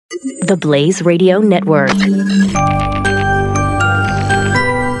the Blaze Radio Network.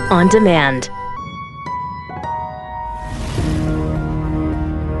 On demand.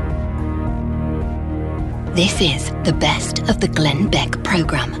 This is the Best of the Glenn Beck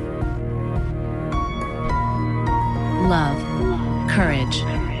program. Love, courage,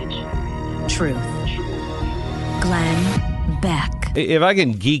 truth. Glenn Beck. If I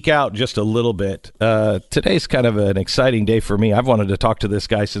can geek out just a little bit, today's kind of an exciting day for me. I've wanted to talk to this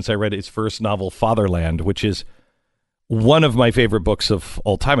guy since I read his first novel, Fatherland, which is one of my favorite books of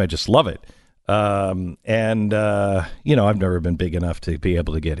all time. I just love it. I've never been big enough to be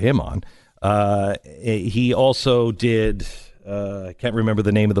able to get him on. He also did, I can't remember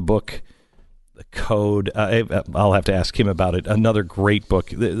the name of the book, The Code. I'll have to ask him about it. Another great book.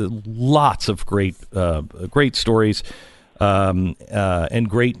 Lots of great stories. And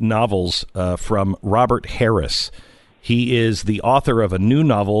great novels from Robert Harris. He is the author of a new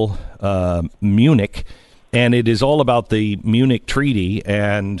novel, Munich, and it is all about the Munich Treaty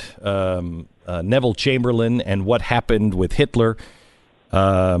and Neville Chamberlain and what happened with Hitler.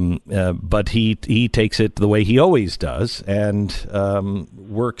 But he takes it the way he always does and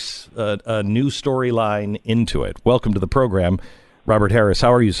works a new storyline into it. Welcome to the program, Robert Harris.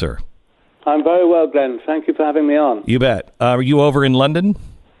 How are you, sir? I'm very well, Glenn. Thank you for having me on. You bet. Are you over in London?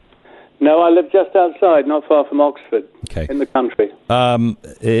 No, I live just outside, not far from Oxford, in the country.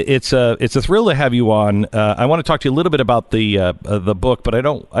 It's a thrill to have you on. I want to talk to you a little bit about the book, but I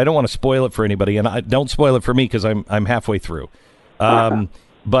don't want to spoil it for anybody, and I don't spoil it for me because I'm halfway through.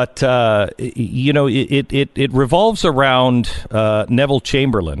 But it revolves around Neville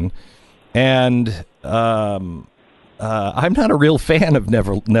Chamberlain, and I'm not a real fan of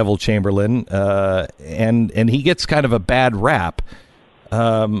Neville Chamberlain, and he gets kind of a bad rap.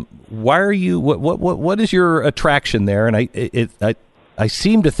 Why are you? What is your attraction there? And I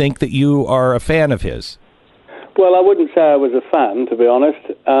seem to think that you are a fan of his. Well, I wouldn't say I was a fan, to be honest,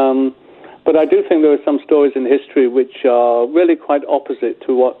 but I do think there are some stories in history which are really quite opposite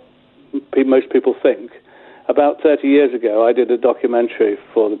to what most people think. About 30 years ago, I did a documentary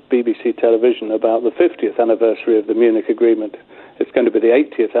for the BBC television about the 50th anniversary of the Munich Agreement. It's going to be the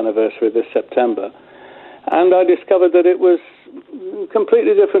 80th anniversary this September. And I discovered that it was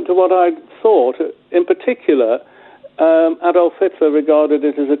completely different to what I thought. In particular, Adolf Hitler regarded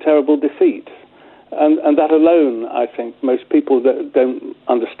it as a terrible defeat. And that alone, I think, most people don't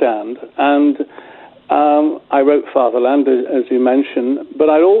understand. And I wrote Fatherland, as you mentioned, but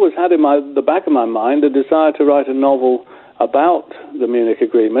I always had in the back of my mind a desire to write a novel about the Munich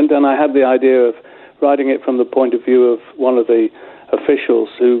Agreement, and I had the idea of writing it from the point of view of one of the officials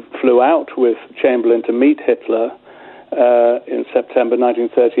who flew out with Chamberlain to meet Hitler in September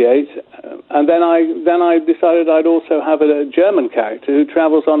 1938. And then I decided I'd also have a German character who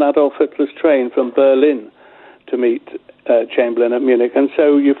travels on Adolf Hitler's train from Berlin to meet Chamberlain at Munich. And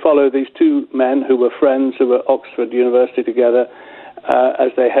so you follow these two men who were friends, who were at Oxford University together,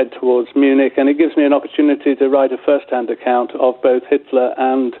 as they head towards Munich. And it gives me an opportunity to write a first-hand account of both Hitler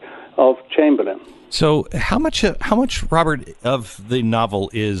and of Chamberlain. So how much, Robert, of the novel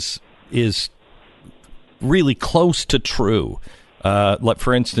is really close to true? Like,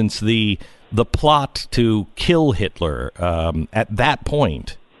 for instance, the plot to kill Hitler at that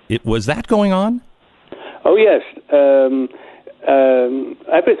point, was that going on? Oh, yes.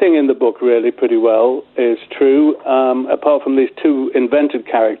 Everything in the book really pretty well is true, apart from these two invented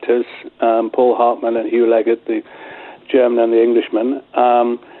characters, Paul Hartmann and Hugh Leggett, the German and the Englishman.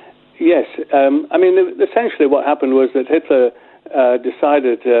 Yes. Essentially what happened was that Hitler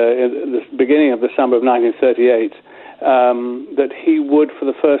decided in the beginning of the summer of 1938 that he would, for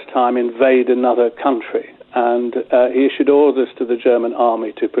the first time, invade another country. And he issued orders to the German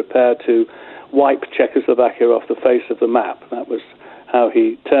army to prepare to wipe Czechoslovakia off the face of the map. That was how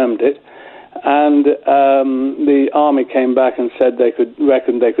he termed it. And the army came back and said they could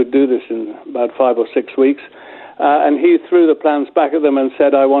do this in about 5 or 6 weeks. And he threw the plans back at them and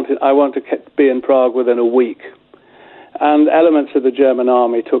said, I want to be in Prague within a week. And elements of the German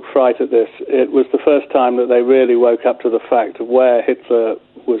army took fright at this. It was the first time that they really woke up to the fact of where Hitler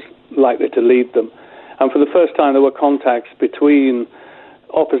was likely to lead them. And for the first time, there were contacts between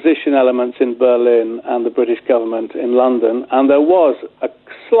opposition elements in Berlin and the British government in London. And there was a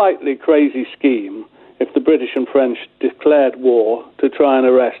slightly crazy scheme, if the British and French declared war, to try and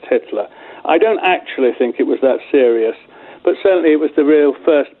arrest Hitler. I don't actually think it was that serious, but certainly it was the real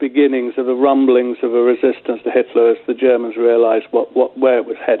first beginnings of the rumblings of a resistance to Hitler as the Germans realized where it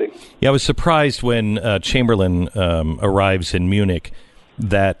was heading. Yeah, I was surprised when Chamberlain arrives in Munich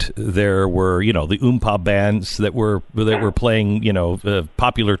that there were, the Oompa bands that were playing,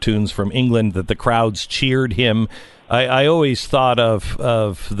 popular tunes from England, that the crowds cheered him. I always thought of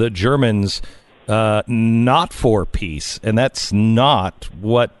the Germans not for peace, and that's not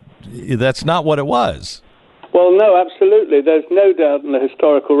what it was. Well, no, absolutely. There's no doubt in the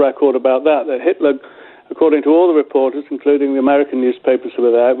historical record about that Hitler, according to all the reporters, including the American newspapers who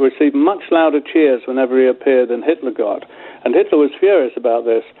were there, received much louder cheers whenever he appeared than Hitler got. And Hitler was furious about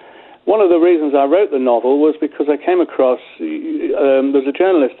this. One of the reasons I wrote the novel was because I came across, there's a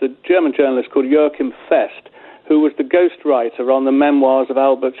German journalist called Joachim Fest, who was the ghostwriter on the memoirs of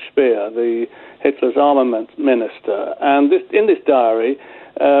Albert Speer, Hitler's armament minister. And in this diary,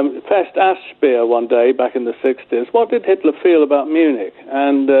 Fest asked Speer one day, back in the 60s, what did Hitler feel about Munich?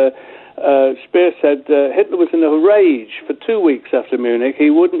 And Speer said Hitler was in a rage for 2 weeks after Munich.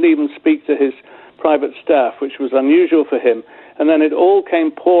 He wouldn't even speak to his private staff, which was unusual for him. And then it all came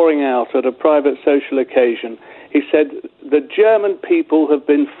pouring out at a private social occasion. He said, the German people have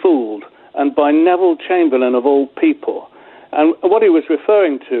been fooled, and by Neville Chamberlain of all people. And what he was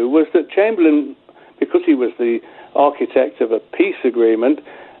referring to was that Chamberlain, because he was the architect of a peace agreement,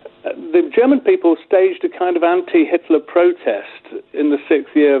 the German people staged a kind of anti-Hitler protest in the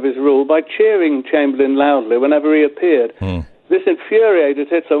 6th year of his rule by cheering Chamberlain loudly whenever he appeared. This infuriated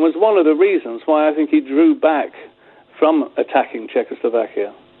Hitler and was one of the reasons why I think he drew back from attacking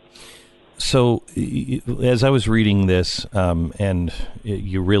Czechoslovakia. So, as I was reading this, and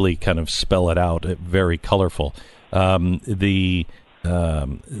you really kind of spell it out, very colorful, the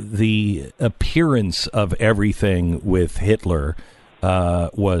appearance of everything with Hitler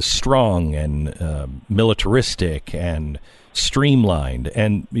was strong and militaristic and streamlined,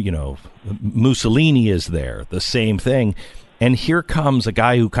 and Mussolini is there, the same thing. And here comes a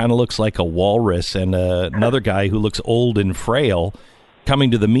guy who kind of looks like a walrus and another guy who looks old and frail coming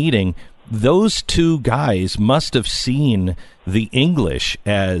to the meeting. Those two guys must have seen the English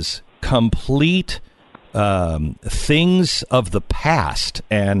as complete things of the past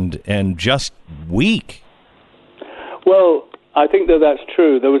and just weak. Well, I think that's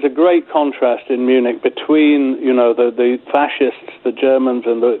true. There was a great contrast in Munich between, the fascists, the Germans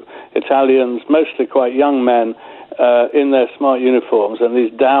and the Italians, mostly quite young men, in their smart uniforms, and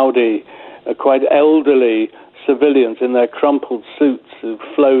these dowdy, quite elderly civilians in their crumpled suits who've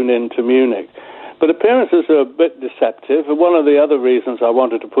flown into Munich. But appearances are a bit deceptive. One of the other reasons I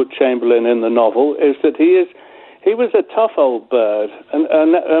wanted to put Chamberlain in the novel is that he was a tough old bird,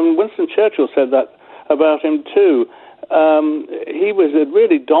 and Winston Churchill said that about him too. He was a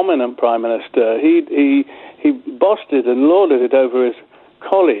really dominant prime minister. He bossed it and lorded it over his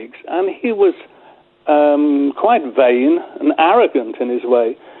colleagues, and he was quite vain and arrogant in his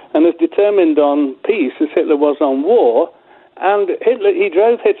way, and as determined on peace as Hitler was on war. And he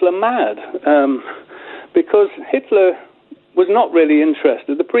drove Hitler mad, because Hitler was not really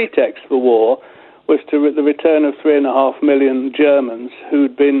interested. The pretext for war was the return of 3.5 million Germans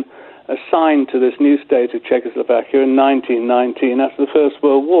who'd been assigned to this new state of Czechoslovakia in 1919 after the First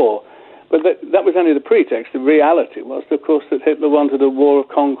World War. But that was only the pretext. The reality was, of course, that Hitler wanted a war of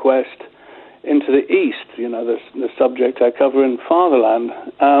conquest into the East, the subject I cover in Fatherland.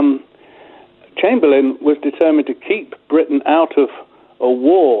 Chamberlain was determined to keep Britain out of a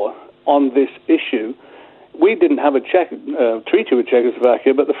war on this issue. We didn't have a treaty with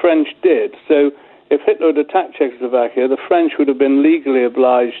Czechoslovakia, but the French did. So if Hitler had attacked Czechoslovakia, the French would have been legally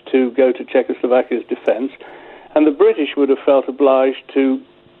obliged to go to Czechoslovakia's defense, and the British would have felt obliged to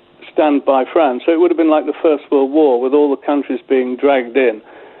stand by France. So it would have been like the First World War, with all the countries being dragged in.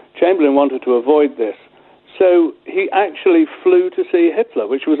 Chamberlain wanted to avoid this. So he actually flew to see Hitler,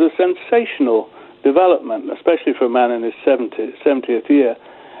 which was a sensational development, especially for a man in his 70th year.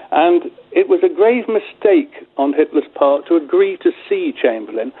 And it was a grave mistake on Hitler's part to agree to see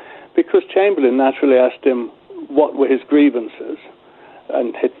Chamberlain, because Chamberlain naturally asked him what were his grievances,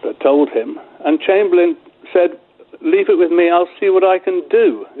 and Hitler told him. And Chamberlain said, leave it with me, I'll see what I can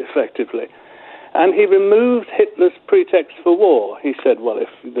do, effectively. And he removed Hitler's pretext for war. He said, well, if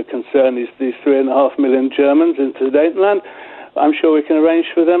the concern is these 3.5 million Germans in Sudetenland, I'm sure we can arrange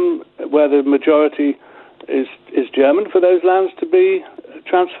for them, where the majority is German, for those lands to be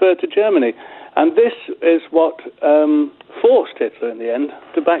transferred to Germany. And this is what forced Hitler, in the end,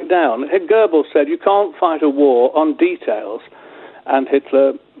 to back down. Goebbels said, you can't fight a war on details, and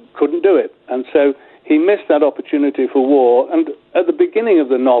Hitler couldn't do it. And so he missed that opportunity for war. And at the beginning of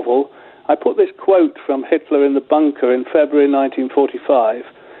the novel, I put this quote from Hitler in the bunker in February 1945,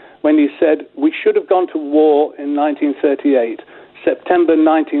 when he said, we should have gone to war in 1938. September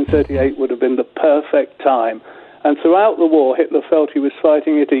 1938 would have been the perfect time. And throughout the war, Hitler felt he was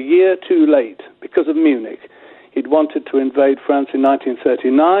fighting it a year too late because of Munich. He'd wanted to invade France in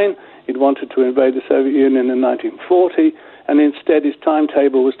 1939, he'd wanted to invade the Soviet Union in 1940, and instead his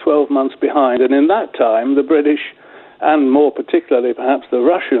timetable was 12 months behind. And in that time, the British, and more particularly perhaps the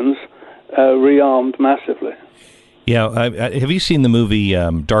Russians, rearmed massively. Yeah, have you seen the movie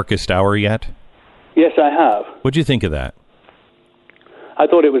Darkest Hour yet? Yes, I have. What'd you think of that? I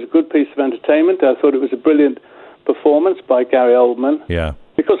thought it was a good piece of entertainment. I thought it was a brilliant performance by Gary Oldman. Yeah.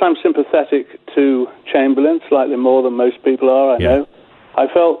 Because I'm sympathetic to Chamberlain, slightly more than most people are, I know. I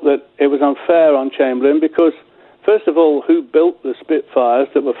felt that it was unfair on Chamberlain because, first of all, who built the Spitfires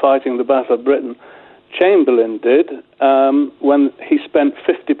that were fighting the Battle of Britain? Chamberlain did, when he spent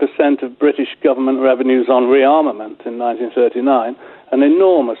 50% of British government revenues on rearmament in 1939, an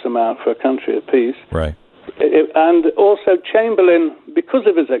enormous amount for a country of peace. Right. And also Chamberlain, because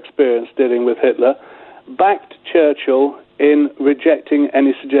of his experience dealing with Hitler, backed Churchill in rejecting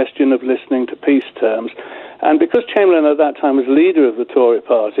any suggestion of listening to peace terms. And because Chamberlain at that time was leader of the Tory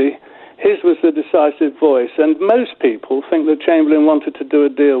party, his was the decisive voice. And most people think that Chamberlain wanted to do a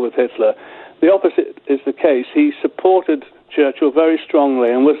deal with Hitler. The opposite is the case. He supported Churchill very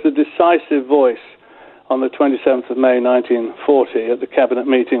strongly and was the decisive voice on the 27th of May 1940 at the cabinet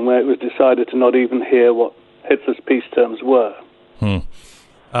meeting where it was decided to not even hear what Hitler's peace terms were.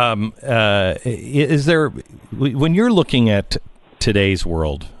 Is there, when you're looking at today's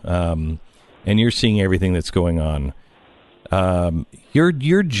world and you're seeing everything that's going on,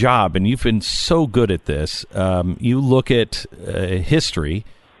 your job, and you've been so good at this, you look at history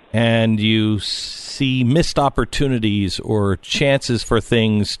and you see missed opportunities or chances for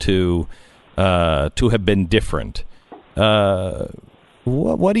things to have been different.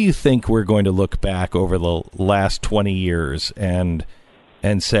 What do you think we're going to look back over the last 20 years and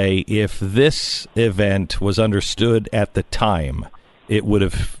say, if this event was understood at the time, it would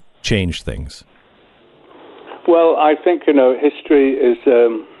have changed things? Well, I think, history is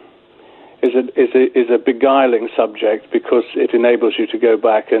a beguiling subject because it enables you to go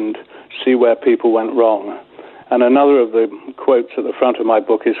back and see where people went wrong. And another of the quotes at the front of my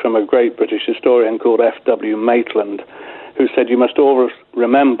book is from a great British historian called F.W. Maitland, who said, "You must always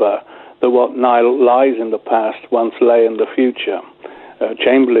remember that what lies in the past once lay in the future."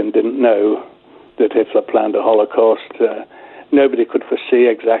 Chamberlain didn't know that Hitler planned a Holocaust. Nobody could foresee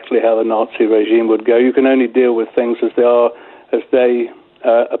exactly how the Nazi regime would go. You can only deal with things as they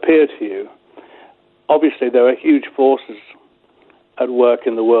appear to you. Obviously, there are huge forces at work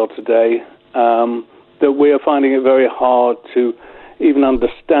in the world today that we are finding it very hard to even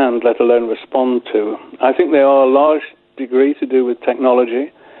understand, let alone respond to. I think they are a large degree to do with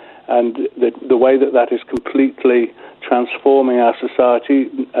technology and the way that is completely transforming our society,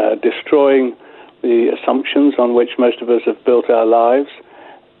 destroying the assumptions on which most of us have built our lives.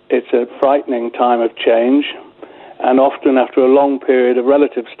 It's a frightening time of change, and often after a long period of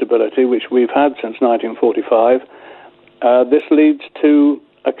relative stability, which we've had since 1945, this leads to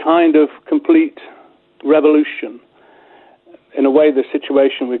a kind of complete revolution. In a way, the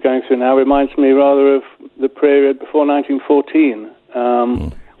situation we're going through now reminds me rather of the period before 1914.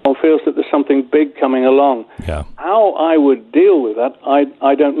 One feels that there's something big coming along. Yeah. How I would deal with that, I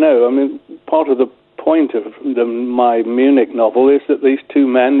don't know. I mean, part of the point of my Munich novel is that these two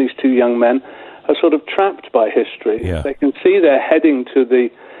young men, are sort of trapped by history. Yeah. They can see they're heading to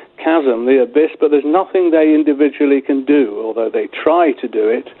the chasm, the abyss, but there's nothing they individually can do, although they try to do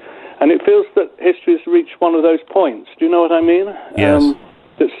it. And it feels that history has reached one of those points. Do you know what I mean? Yes.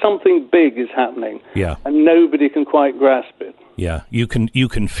 That something big is happening. Yeah. And nobody can quite grasp it. Yeah, you can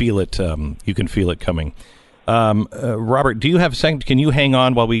feel it. You can feel it coming. Robert, do you have a second? Can you hang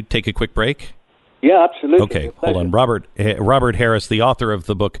on while we take a quick break? Yeah, absolutely. Okay, hold on. Robert Harris, the author of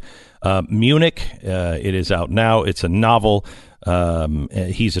the book Munich. It is out now. It's a novel.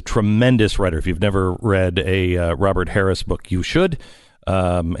 He's a tremendous writer. If you've never read a Robert Harris book, you should.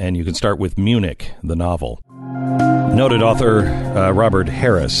 And you can start with Munich, the novel. Noted author Robert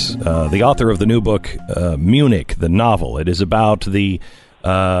Harris, the author of the new book Munich, the novel. It is about the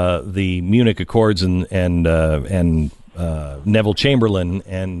Munich Accords and Neville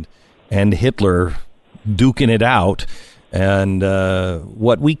Chamberlain and Hitler duking it out, and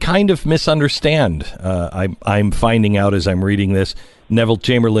what we kind of misunderstand. I'm finding out as I'm reading this. Neville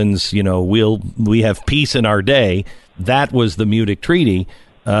Chamberlain's, we have peace in our day. That was the Munich Treaty.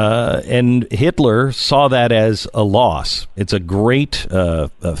 And Hitler saw that as a loss. It's a great,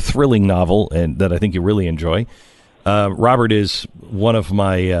 thrilling novel, and that I think you really enjoy. Robert is one of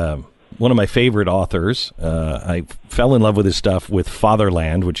my favorite authors. I fell in love with his stuff with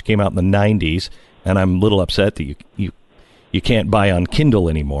Fatherland, which came out in the 90s, and I'm a little upset that you can't buy on Kindle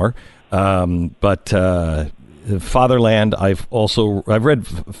anymore. But Fatherland, I've read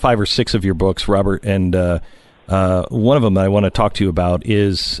 5 or 6 of your books, Robert, and one of them that I want to talk to you about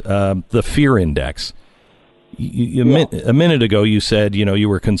is the Fear Index. A minute ago, you said you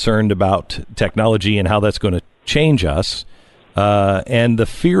were concerned about technology and how that's going to change us, and the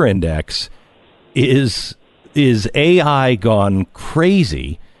Fear Index is AI gone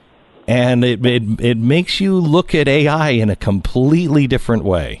crazy, and it makes you look at AI in a completely different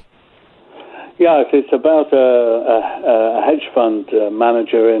way. Yes, it's about a hedge fund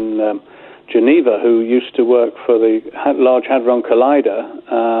manager in Geneva who used to work for the Large Hadron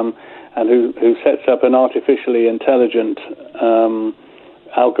Collider, and who sets up an artificially intelligent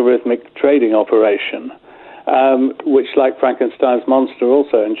algorithmic trading operation, which, like Frankenstein's monster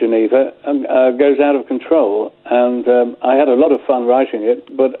also in Geneva, goes out of control. And I had a lot of fun writing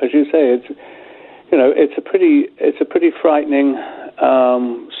it, but as you say, it's a pretty frightening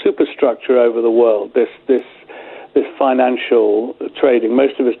superstructure over the world, this financial trading.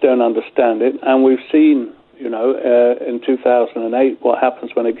 Most of us don't understand it, and we've seen, in 2008, what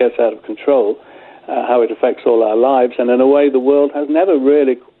happens when it gets out of control, how it affects all our lives, and in a way the world has never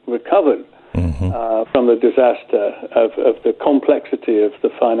really recovered from the disaster of the complexity of the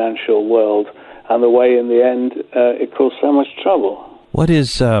financial world, and the way in the end it caused so much trouble. What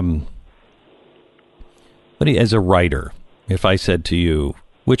is, as a writer, if I said to you,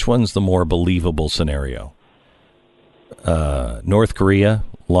 which one's the more believable scenario? North Korea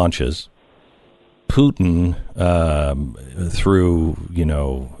launches, Putin, through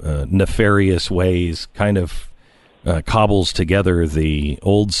nefarious ways, kind of cobbles together the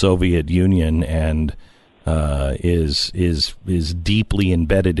old Soviet Union and is deeply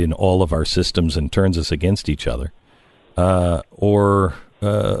embedded in all of our systems and turns us against each other, or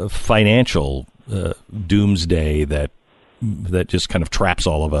financial doomsday that just kind of traps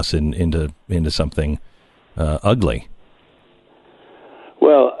all of us into something ugly.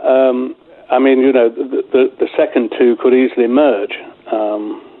 Well, the second two could easily merge.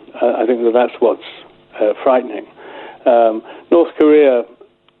 I think that's what's frightening. North Korea,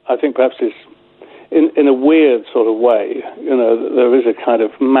 I think, perhaps is in a weird sort of way. There is a kind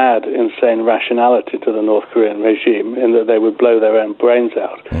of mad, insane rationality to the North Korean regime in that they would blow their own brains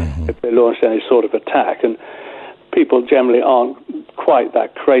out if they launched any sort of attack. And people generally aren't quite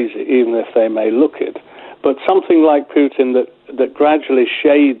that crazy, even if they may look it. But something like Putin that gradually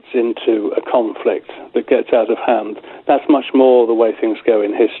shades into a conflict that gets out of hand, that's much more the way things go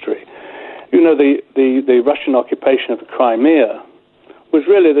in history. The Russian occupation of the Crimea was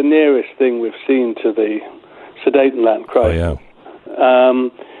really the nearest thing we've seen to the Sudetenland crisis.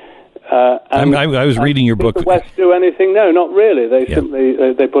 Oh, yeah. I was reading your book. Did the West do anything? No, not really. They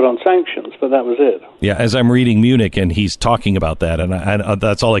simply they put on sanctions, but that was it. Yeah, as I'm reading Munich, and he's talking about that, and I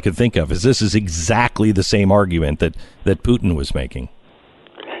that's all I could think of. This is exactly the same argument that Putin was making.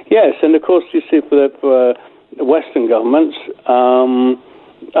 Yes, and of course, you see, for Western governments,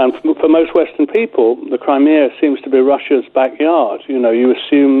 and for most Western people, the Crimea seems to be Russia's backyard. You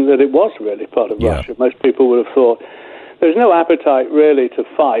assume that it was really part of Russia. Most people would have thought. There's no appetite really to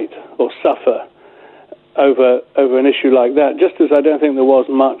fight or suffer over an issue like that, just as I don't think there was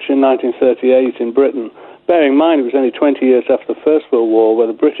much in 1938 in Britain. Bearing in mind it was only 20 years after the First World War, where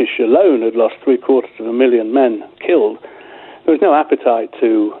the British alone had lost 750,000 men killed. There was no appetite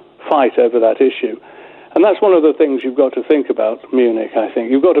to fight over that issue. And that's one of the things you've got to think about Munich, I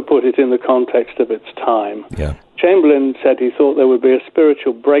think. You've got to put it in the context of its time. Yeah. Chamberlain said he thought there would be a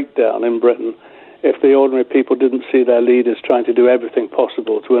spiritual breakdown in Britain if the ordinary people didn't see their leaders trying to do everything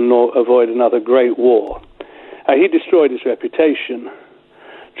possible to avoid another great war. He destroyed his reputation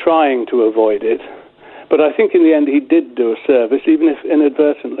trying to avoid it, but I think in the end he did do a service, even if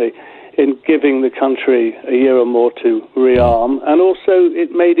inadvertently, in giving the country a year or more to rearm, and also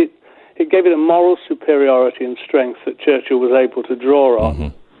it gave it a moral superiority and strength that Churchill was able to draw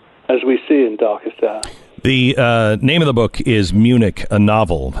on, as we see in Darkest Hour. The name of the book is Munich, a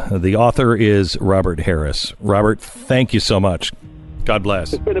novel. The author is Robert Harris. Robert, thank you so much. God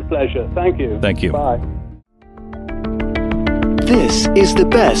bless. It's been a pleasure. Thank you. Thank you. Bye. This is the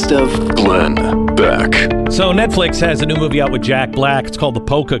best of Glenn Beck. So Netflix has a new movie out with Jack Black. It's called The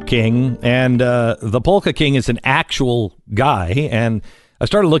Polka King. And the Polka King is an actual guy. And I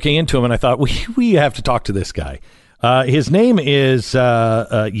started looking into him and I thought, we have to talk to this guy. His name is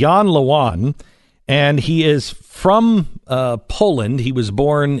Jan Lewin. And he is from Poland. He was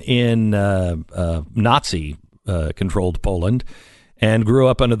born in Nazi-controlled Poland and grew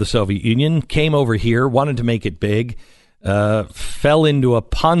up under the Soviet Union, came over here, wanted to make it big, fell into a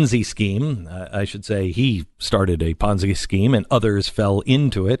Ponzi scheme. I should say he started a Ponzi scheme and others fell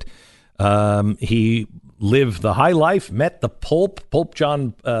into it. He lived the high life, met the Pope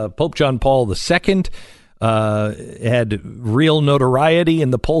John Paul II, had real notoriety in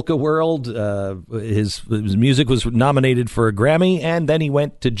the polka world. His music was nominated for a Grammy, and then he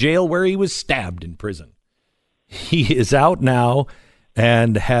went to jail where he was stabbed in prison. He is out now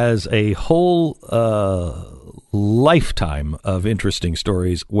and has a whole lifetime of interesting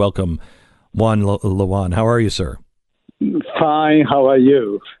stories. Welcome, Juan Lewin. How are you, sir? Fine. How are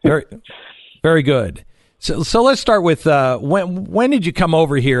you? Very, very good. So let's start with when did you come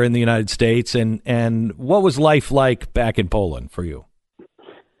over here in the United States, and what was life like back in Poland for you?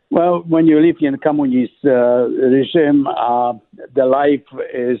 Well, when you live in a communist regime, the life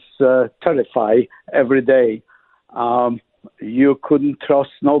is terrifying every day. You couldn't trust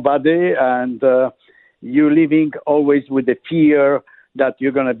nobody, and you're living always with the fear that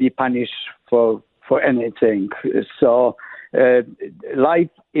you're going to be punished for anything. So life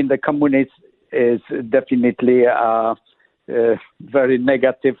in the communist is definitely a very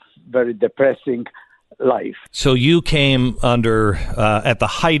negative, very depressing life. So you came under at the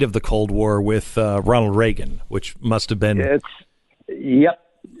height of the Cold War with Ronald Reagan, which must have been...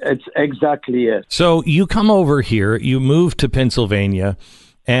 It's exactly it. So you come over here, you move to Pennsylvania,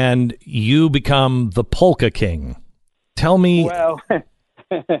 and you become the Polka King. Tell me... Well,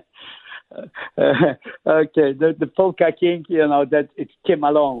 okay, the Polka King, that it came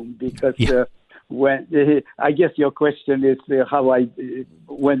along because when I guess your question is how I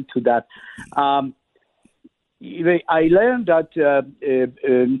went to that. I learned that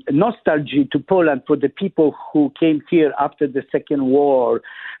nostalgia to Poland for the people who came here after the Second War,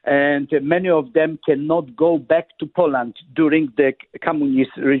 and many of them cannot go back to Poland during the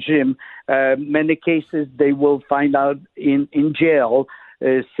communist regime. Many cases they will find out in jail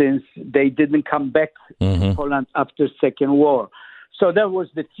since they didn't come back to Poland after Second War. So that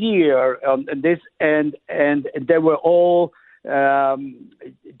was the fear on this, and they were all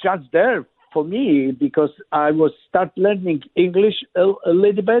just there for me because I was start learning English a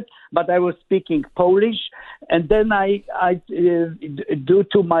little bit, but I was speaking Polish, and then I due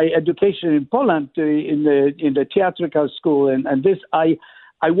to my education in Poland in the theatrical school and this I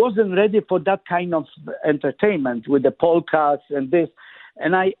wasn't ready for that kind of entertainment with the polkas and this,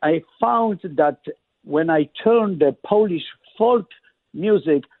 and I found that when I turned the Polish folk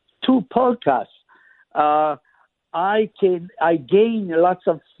music to polkas, I gain lots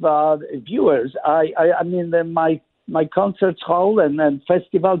of viewers. I mean, my concert hall and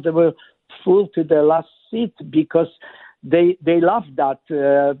festival, they were full to the last seat because they love that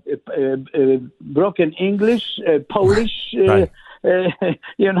broken English, Polish. Right.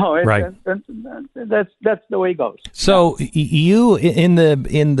 Right. And that's the way it goes. So you in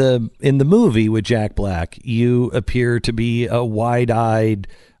the movie with Jack Black, you appear to be a wide-eyed,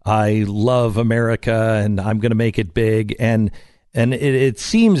 I love America and I'm going to make it big, and it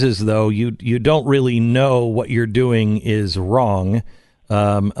seems as though you don't really know what you're doing is wrong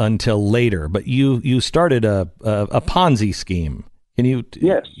until later. But you started a Ponzi scheme. Can you?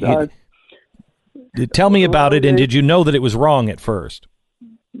 Yes. Tell me about it, and did you know that it was wrong at first?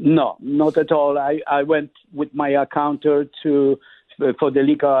 No, not at all. I went with my accountant for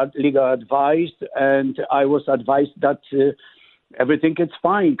the legal advice, and I was advised that everything is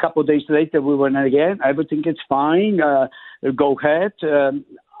fine. A couple of days later, we went again. Everything is fine. Go ahead.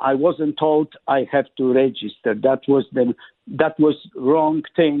 I wasn't told I have to register. That was wrong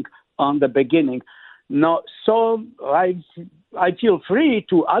thing on the beginning. No, so I feel free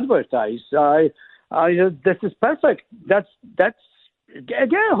to advertise. This is perfect. That's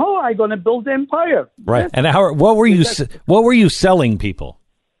again how I gonna build the empire. Right. Yes. And what were you selling people?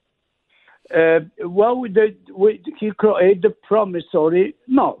 He created the promissory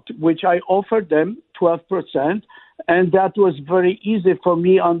note, which I offered them 12%, and that was very easy for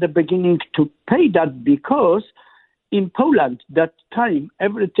me on the beginning to pay that because in Poland that time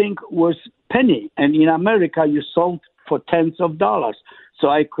everything was penny, and in America you sold for tens of dollars. So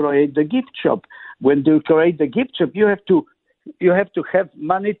I created the gift shop. When you create the gift shop, you have to have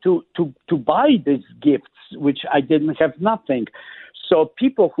money to buy these gifts, which I didn't have nothing. So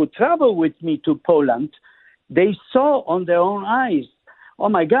people who travel with me to Poland, they saw on their own eyes, oh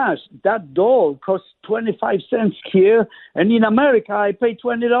my gosh, that doll costs 25 cents here, and in America I pay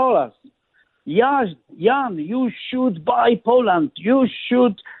 $20. Jan, you should buy Poland. You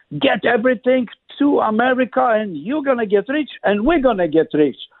should get everything to America, and you're going to get rich, and we're going to get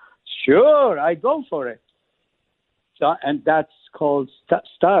rich. Sure, I go for it. So, and that's called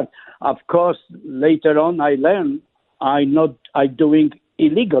start. Of course, later on I learned I doing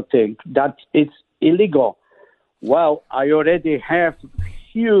illegal thing. That it's illegal. Well, I already have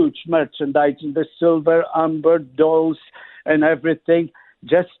huge merchandise in the silver, amber, dolls, and everything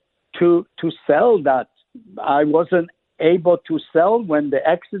just to sell that. I wasn't able to sell when the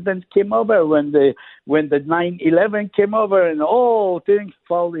accident came over, when the 9/11 came over, and all things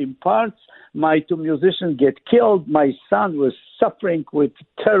fall in parts. My two musicians get killed. My son was suffering with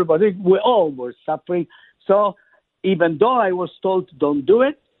terrible things. We all were suffering. So even though I was told don't do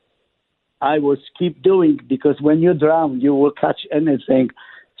it, I was keep doing, because when you drown, you will catch anything.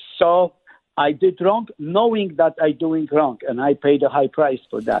 So I did wrong, knowing that I doing wrong, and I paid a high price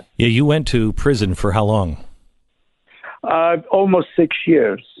for that. Yeah, you went to prison for how long? Almost 6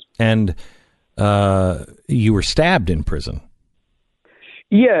 years. And you were stabbed in prison.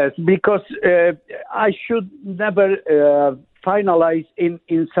 Yes, because I should never finalize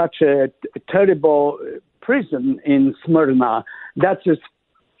in such a terrible prison in Smyrna. That's just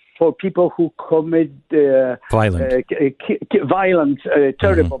for people who commit violence,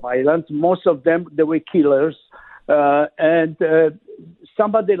 terrible violence. Most of them, they were killers. And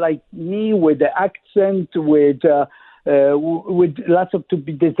somebody like me with the accent, with lots of to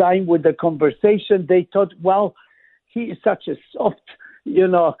be designed with the conversation, they thought, well, he is such a soft,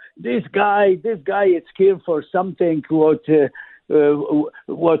 this guy is here for something what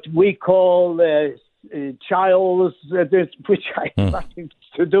we call childs, which I have nothing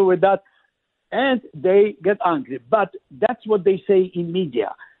to do with that, and they get angry. But that's what they say in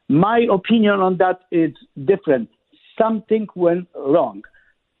media. My opinion on that is different. Something went wrong.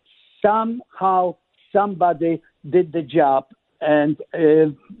 Somehow somebody did the job, and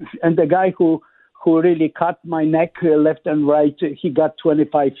the guy who really cut my neck left and right, he got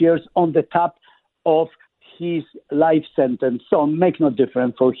 25 years on the top of his life sentence. So make no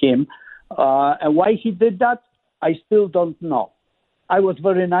difference for him. And why he did that, I still don't know. I was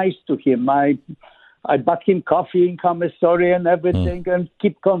very nice to him. I bought him coffee in commissary and everything, and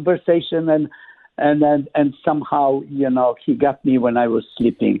keep conversation, and somehow, he got me when I was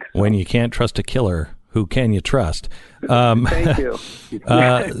sleeping. When you can't trust a killer, who can you trust? Thank you.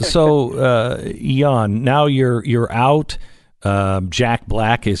 So, Jan, now you're out. Jack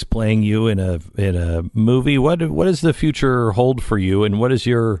Black is playing you in a movie. What does the future hold for you, and what's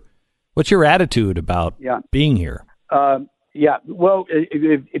your attitude about being here? Well,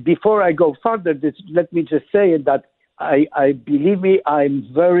 before I go further, let me just say that I believe me, I'm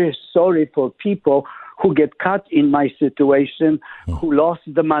very sorry for people who get caught in my situation, who lost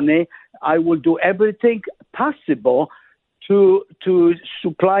the money. I will do everything possible to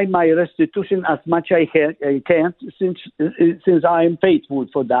supply my restitution as much I can, since I am faithful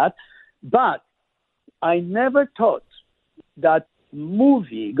for that. But I never thought that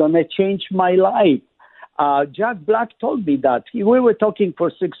movie gonna change my life. Jack Black told me that. We were talking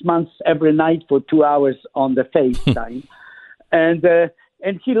for 6 months every night for 2 hours on the FaceTime.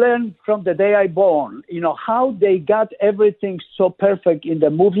 And he learned from the day I born. How they got everything so perfect in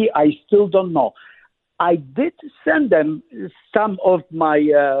the movie, I still don't know. I did send them some of my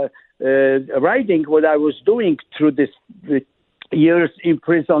writing, what I was doing through this years in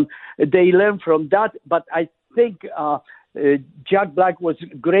prison. They learned from that, but I think Jack Black was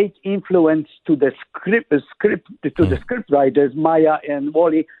great influence to the the script writers, Maya and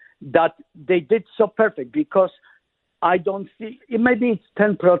Wally, that they did so perfect, because I don't see, maybe it's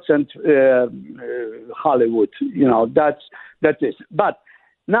 10% Hollywood, that is. But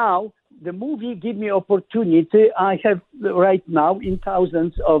now the movie give me opportunity. I have right now in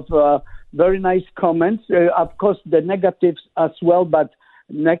thousands of very nice comments, of course the negatives as well, but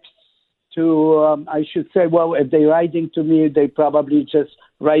next to, I should say, well, if they're writing to me, they probably just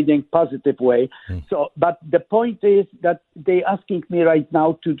writing positive way. So, but the point is that they asking me right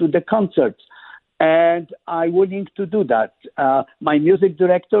now to do the concerts, and I'm willing to do that. My music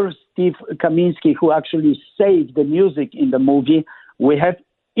director, Steve Kaminsky, who actually saved the music in the movie, we have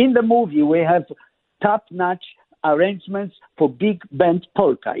top-notch arrangements for big band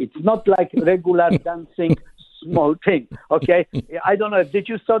polka. It's not like regular dancing small thing, okay? I don't know. Did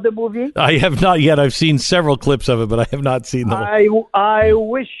you saw the movie? I have not yet. I've seen several clips of it, but I have not seen the whole. I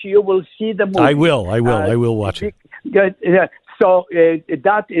wish you will see the movie. I will watch it. Yeah. So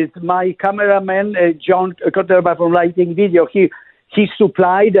that is my cameraman, John Kotterba from Lighting Video. He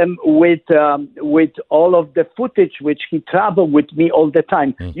supplied them with all of the footage, which he traveled with me all the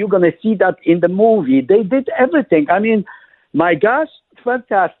time. You're going to see that in the movie. They did everything. I mean, my gosh,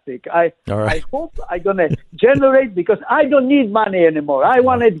 fantastic. I hope I'm going to generate, because I don't need money anymore. I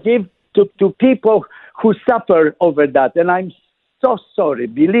want to give to people who suffer over that. And I'm so sorry.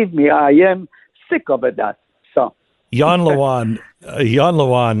 Believe me, I am sick over that. So. Jan Lewin,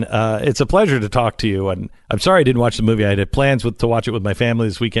 it's a pleasure to talk to you. And I'm sorry I didn't watch the movie. I had plans to watch it with my family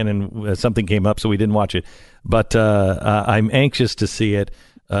this weekend, and something came up, so we didn't watch it. But I'm anxious to see it.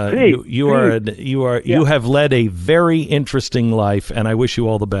 You have led a very interesting life, and I wish you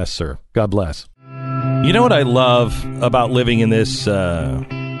all the best, sir. God bless. You know what I love about living in this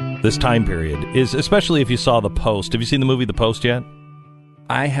this time period is, especially if you saw The Post. Have you seen the movie The Post yet?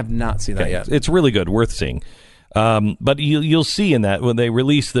 I have not seen that yet. It's really good, worth seeing. But you'll see in that when they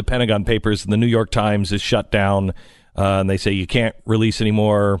release the Pentagon Papers and the New York Times is shut down, and they say you can't release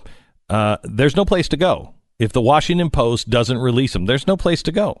anymore, there's no place to go. If the Washington Post doesn't release them, there's no place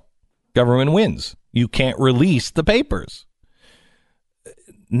to go. Government wins. You can't release the papers.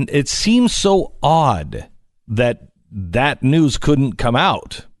 It seems so odd that news couldn't come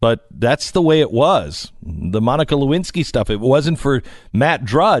out, but that's the way it was. The Monica Lewinsky stuff, if it wasn't for Matt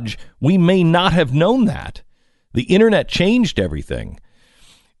Drudge, we may not have known that. The internet changed everything.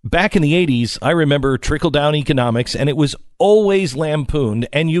 Back in the 80s, I remember trickle-down economics, and it was always lampooned,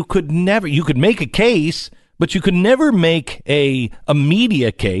 and you could make a case, but you could never make a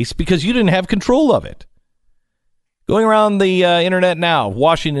media case because you didn't have control of it. Going around the internet now,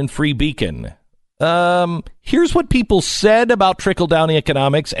 Washington Free Beacon. Here's what people said about trickle-down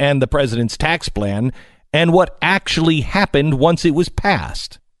economics and the president's tax plan and what actually happened once it was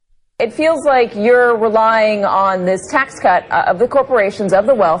passed. It feels like you're relying on this tax cut of the corporations, of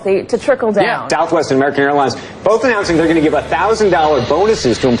the wealthy, to trickle down. Yeah, Southwest and American Airlines both announcing they're going to give $1,000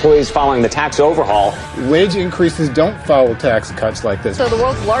 bonuses to employees following the tax overhaul. Wage increases don't follow tax cuts like this. So the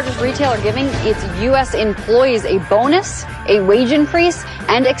world's largest retailer giving its U.S. employees a bonus, a wage increase,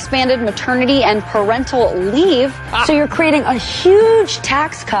 and expanded maternity and parental leave. So you're creating a huge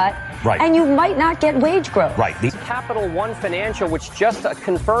tax cut. Right. And you might not get wage growth. Right. Capital One Financial, which just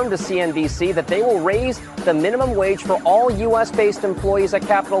confirmed to CNBC that they will raise the minimum wage for all U.S.-based employees at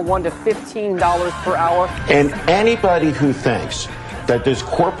Capital One to $15 per hour. And anybody who thinks that this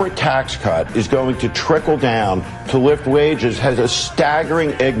corporate tax cut is going to trickle down to lift wages has a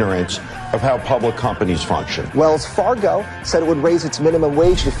staggering ignorance of how public companies function. Wells Fargo said it would raise its minimum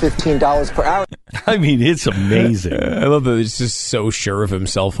wage to $15 per hour. I mean, it's amazing. I love that he's just so sure of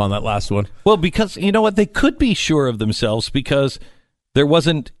himself on that last one. Well, because, you know what, they could be sure of themselves because there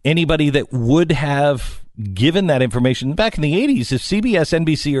wasn't anybody that would have given that information. Back in the 80s, if CBS,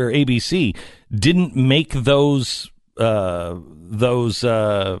 NBC, or ABC didn't make those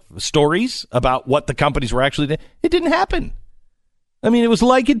stories about what the companies were actually doing, it didn't happen. I mean, it was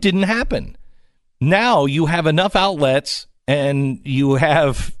like it didn't happen. Now you have enough outlets and you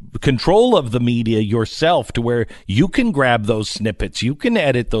have control of the media yourself to where you can grab those snippets, you can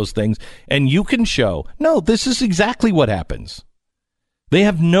edit those things, and you can show, no, this is exactly what happens. They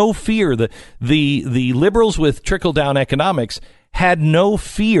have no fear. The liberals with trickle-down economics had no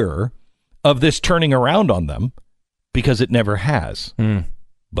fear of this turning around on them because it never has.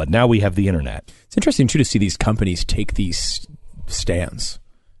 But now we have the internet. It's interesting, too, to see these companies take these stands.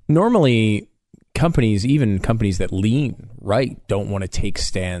 Normally, companies, even companies that lean right, don't want to take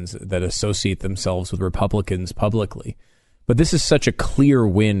stands that associate themselves with Republicans publicly. But this is such a clear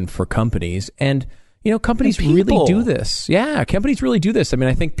win for companies. And, you know, companies really do this. Yeah, companies really do this. I mean,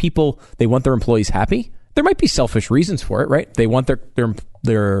 I think people, they want their employees happy. There might be selfish reasons for it, right? They want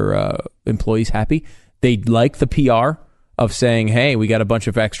their employees happy. They like the PR of saying, hey, we got a bunch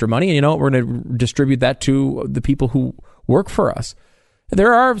of extra money, and you know what, we're going to distribute that to the people who work for us.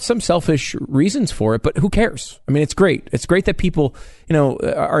 There are some selfish reasons for it, but who cares? I mean, it's great. It's great that people, you know,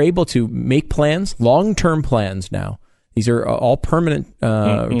 are able to make plans, long-term plans now. These are all permanent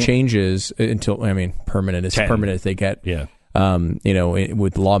changes until, I mean, permanent is permanent if they get, you know,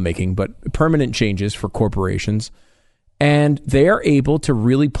 with lawmaking, but permanent changes for corporations. And they are able to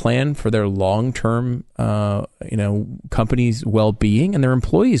really plan for their long-term, you know, company's well-being and their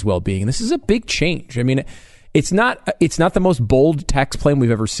employees' well-being. And this is a big change. I mean, it's not the most bold tax plan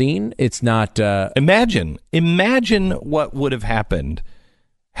we've ever seen. It's not. Imagine what would have happened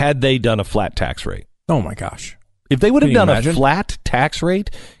had they done a flat tax rate. Oh my gosh! If they would have done a flat tax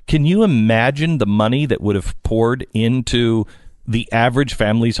rate, can you imagine the money that would have poured into the average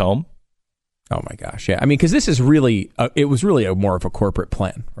family's home? Oh my gosh! Yeah, I mean, because this is really, it was really more of a corporate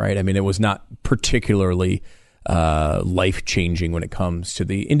plan, right? I mean, it was not particularly life-changing when it comes to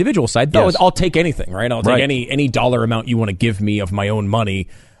the individual side. Though I'll take anything, right? I'll take any dollar amount you want to give me of my own money.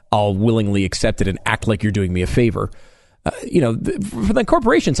 I'll willingly accept it and act like you're doing me a favor. You know, for the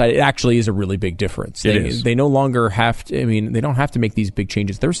corporation side, it actually is a really big difference. They no longer have to, I mean, they don't have to make these big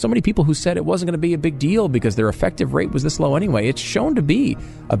changes. There were so many people who said it wasn't going to be a big deal because their effective rate was this low anyway. It's shown to be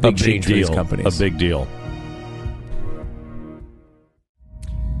a big change for these companies. A big deal.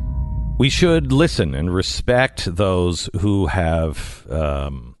 We should listen and respect those who have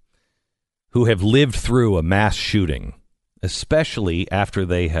lived through a mass shooting, especially after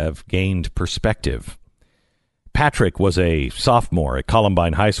they have gained perspective. Patrick was a sophomore at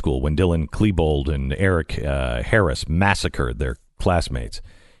Columbine High School when Dylan Klebold and Eric Harris massacred their classmates.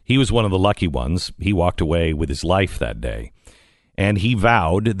 He was one of the lucky ones. He walked away with his life that day. And he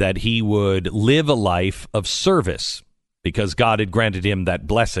vowed that he would live a life of service because God had granted him that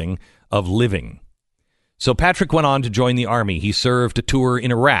blessing of living. So Patrick went on to join the Army. He served a tour in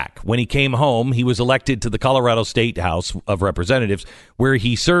Iraq. When he came home, he was elected to the Colorado State House of Representatives, where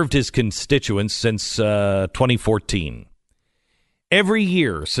he served his constituents since 2014. Every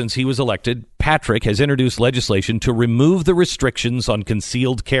year since he was elected, Patrick has introduced legislation to remove the restrictions on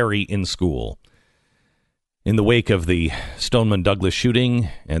concealed carry in school. In the wake of the Stoneman Douglas shooting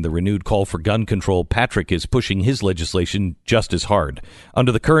and the renewed call for gun control, Patrick is pushing his legislation just as hard.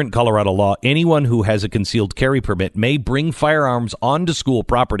 Under the current Colorado law, anyone who has a concealed carry permit may bring firearms onto school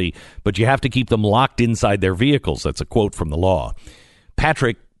property, but you have to keep them locked inside their vehicles. That's a quote from the law.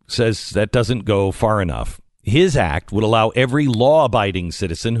 Patrick says that doesn't go far enough. His act would allow every law-abiding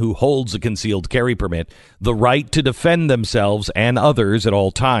citizen who holds a concealed carry permit the right to defend themselves and others at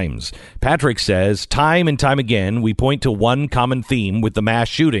all times. Patrick says, time and time again, we point to one common theme with the mass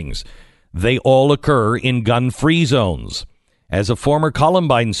shootings. They all occur in gun-free zones. As a former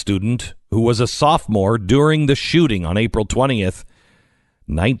Columbine student who was a sophomore during the shooting on April 20th,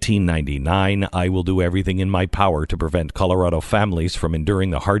 1999, I will do everything in my power to prevent Colorado families from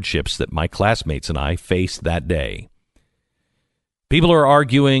enduring the hardships that my classmates and I faced that day. People are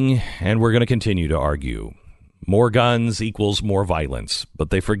arguing, and we're going to continue to argue. More guns equals more violence,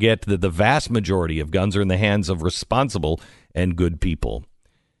 but they forget that the vast majority of guns are in the hands of responsible and good people.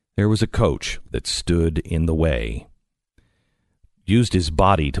 There was a coach that stood in the way, used his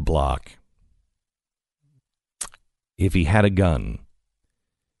body to block. If he had a gun,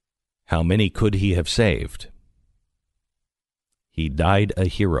 how many could he have saved? He died a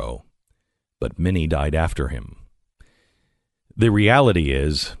hero, but many died after him. The reality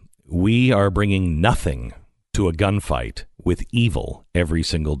is, we are bringing nothing to a gunfight with evil every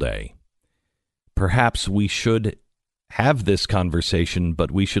single day. Perhaps we should have this conversation,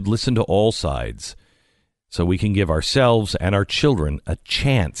 but we should listen to all sides so we can give ourselves and our children a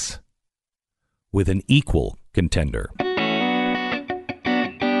chance with an equal contender.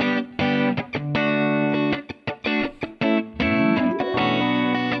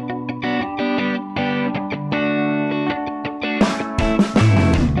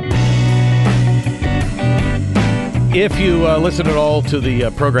 If you listen at all to the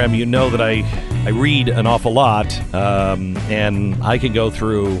program, you know that I read an awful lot, and I can go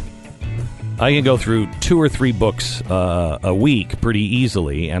through 2 or 3 books a week pretty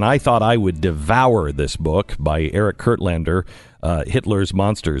easily. And I thought I would devour this book by Eric Kurlander, Hitler's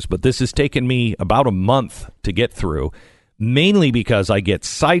Monsters. But this has taken me about a month to get through, mainly because I get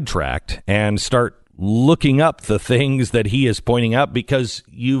sidetracked and start looking up the things that he is pointing out, because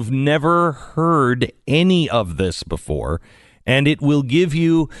you've never heard any of this before, and it will give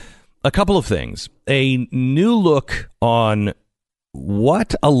you a couple of things. A new look on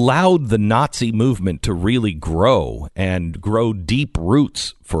what allowed the Nazi movement to really grow and grow deep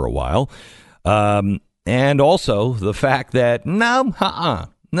roots for a while, and also the fact that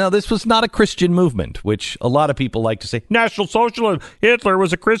no, this was not a Christian movement, which a lot of people like to say, National Socialism, Hitler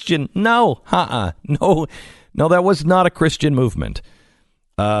was a Christian. No, that was not a Christian movement.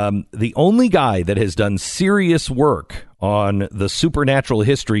 The only guy that has done serious work on the supernatural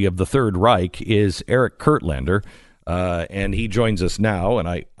history of the Third Reich is Eric Kurlander, and he joins us now. And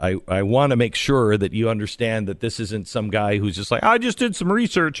I want to make sure that you understand that this isn't some guy who's just like, I just did some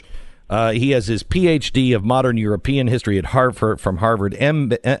research. He has his Ph.D. of Modern European History at Harvard, from Harvard,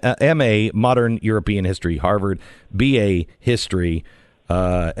 M.A. Modern European History, Harvard, B.A. History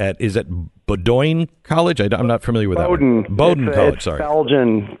at Bowdoin College? I'm not familiar with Bowdoin. That. Bowdoin College, sorry.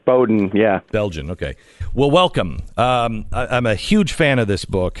 Belgian, Bowdoin, yeah. Belgian, okay. Well, welcome. I'm a huge fan of this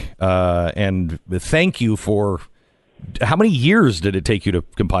book, and thank you for... How many years did it take you to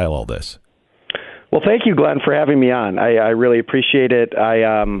compile all this? Well, thank you, Glenn, for having me on. I really appreciate it.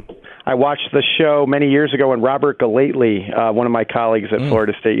 I watched the show many years ago when Robert Galately, one of my colleagues at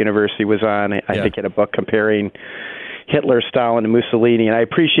Florida State University, was on. I think in a book comparing Hitler, Stalin, and Mussolini, and I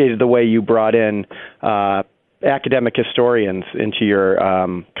appreciated the way you brought in academic historians into your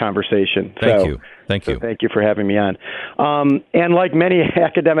conversation. Thank you. Thank you for having me on. And like many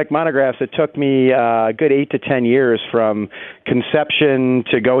academic monographs, it took me a good 8 to 10 years from conception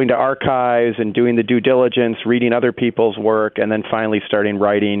to going to archives and doing the due diligence, reading other people's work, and then finally starting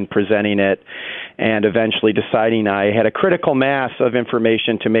writing, presenting it, and eventually deciding I had a critical mass of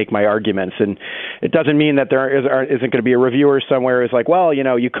information to make my arguments. And it doesn't mean that there isn't going to be a reviewer somewhere who's like, well,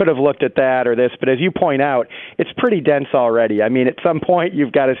 you could have looked at that or this. But as you point out, it's pretty dense already. I mean, at some point,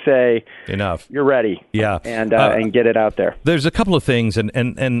 you've got to say, enough. You're ready. Yeah. And get it out there. There's a couple of things,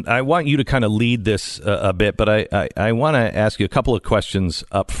 and I want you to kind of lead this a bit, but I want to ask you a couple of questions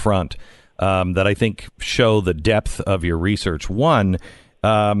up front that I think show the depth of your research. One,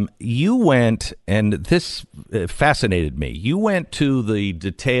 you went, and this fascinated me, you went to the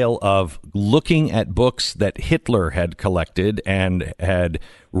detail of looking at books that Hitler had collected and had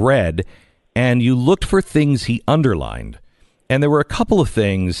read, and you looked for things he underlined. And there were a couple of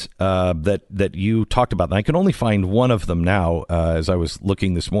things that you talked about, and I can only find one of them now as I was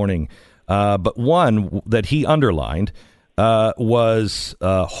looking this morning. But one that he underlined was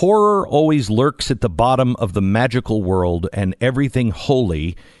horror always lurks at the bottom of the magical world, and everything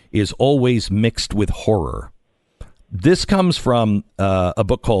holy is always mixed with horror. This comes from a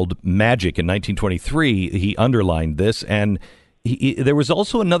book called Magic in 1923. He underlined this, and there was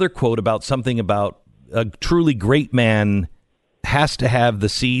also another quote about something about a truly great man has to have the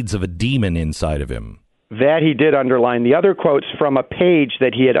seeds of a demon inside of him. That he did underline. The other quote's from a page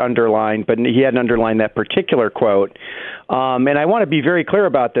that he had underlined, but he hadn't underlined that particular quote. And I want to be very clear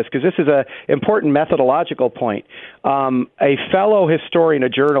about this because this is an important methodological point. A fellow historian, a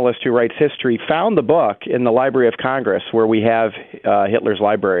journalist who writes history, found the book in the Library of Congress where we have Hitler's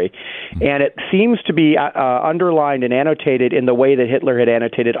library. And it seems to be underlined and annotated in the way that Hitler had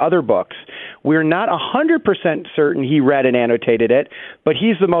annotated other books. We're not 100% certain he read and annotated it, but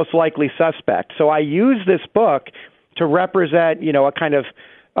he's the most likely suspect. So I use this book to represent, a kind of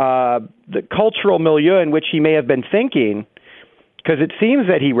the cultural milieu in which he may have been thinking, because it seems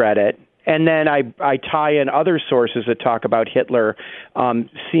that he read it. And then I tie in other sources that talk about Hitler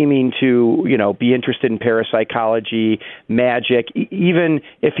seeming to, be interested in parapsychology, magic, even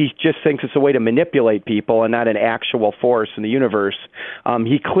if he just thinks it's a way to manipulate people and not an actual force in the universe.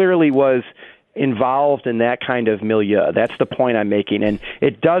 He clearly was involved in that kind of milieu. That's the point I'm making. And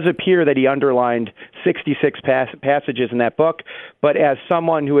it does appear that he underlined 66 passages in that book, but as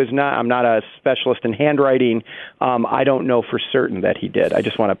someone who is I'm not a specialist in handwriting, I don't know for certain that he did. I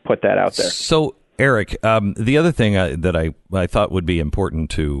just want to put that out there. So, Eric, the other thing that I thought would be important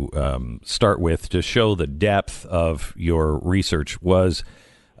to start with to show the depth of your research was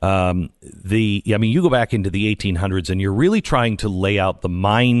you go back into the 1800s and you're really trying to lay out the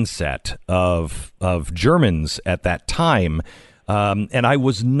mindset of Germans at that time. And I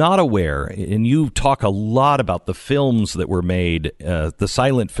was not aware, and you talk a lot about the films that were made, the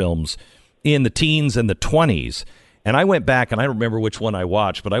silent films in the teens and the 20s. And I went back, and I don't remember which one I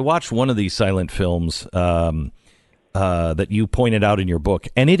watched, but I watched one of these silent films that you pointed out in your book,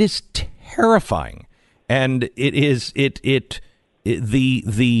 and it is terrifying. And it is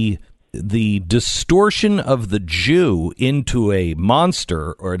the distortion of the Jew into a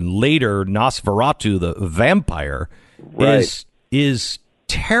monster, or later Nosferatu, the vampire, right, is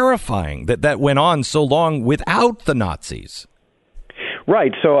terrifying. That went on so long without the Nazis.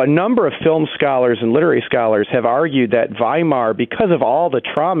 Right. So a number of film scholars and literary scholars have argued that Weimar, because of all the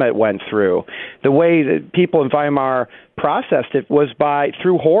trauma it went through, the way that people in Weimar processed it was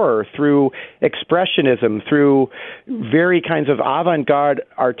through horror, through expressionism, through very kinds of avant-garde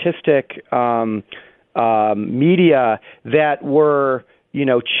artistic media that were,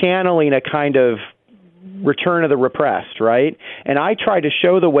 channeling a kind of return of the repressed, right? And I try to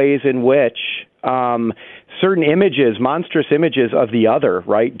show the ways in which certain images, monstrous images of the other,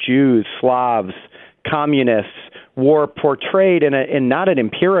 right? Jews, Slavs, communists, were portrayed in not an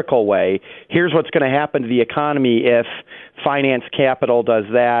empirical way. Here's what's going to happen to the economy if finance capital does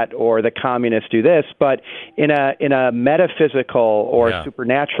that or the communists do this, but in a metaphysical or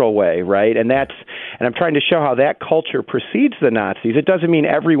supernatural way, right? And I'm trying to show how that culture precedes the Nazis. It doesn't mean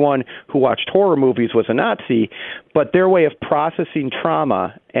everyone who watched horror movies was a Nazi, but their way of processing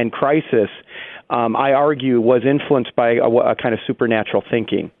trauma and crisis, I argue, was influenced by a kind of supernatural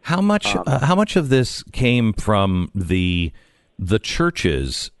thinking. How much of this came from the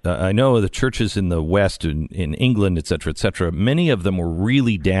churches? I know the churches in the West, in England, et cetera, many of them were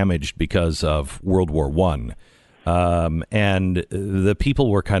really damaged because of World War I. And the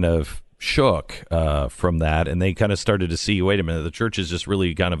people were kind of shook from that, and they kind of started to see, wait a minute, the church is just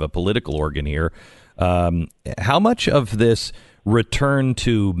really kind of a political organ here. How much of this return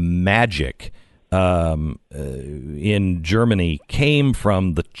to magic in Germany came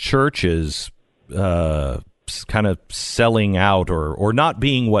from the churches kind of selling out or not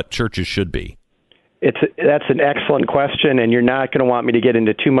being what churches should be? That's an excellent question, and you're not going to want me to get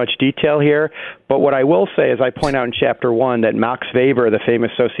into too much detail here. But what I will say is I point out in Chapter 1 that Max Weber, the famous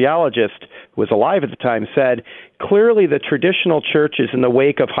sociologist who was alive at the time, said clearly the traditional churches in the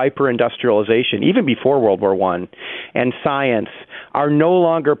wake of hyper-industrialization, even before World War I, and science are no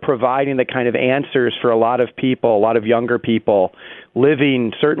longer providing the kind of answers for a lot of people, a lot of younger people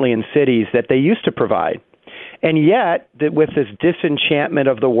living certainly in cities that they used to provide. And yet, with this disenchantment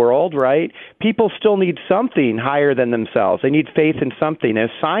of the world, right, people still need something higher than themselves. They need faith in something. If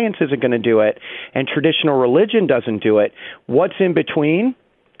science isn't going to do it and traditional religion doesn't do it, what's in between?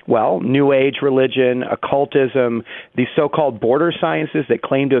 Well, New Age religion, occultism, these so-called border sciences that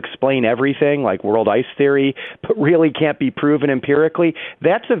claim to explain everything, like world ice theory, but really can't be proven empirically,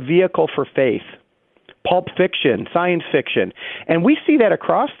 that's a vehicle for faith. Pulp fiction, science fiction. And we see that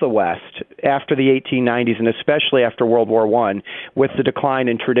across the West after the 1890s and especially after World War I with the decline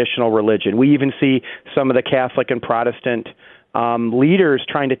in traditional religion. We even see some of the Catholic and Protestant leaders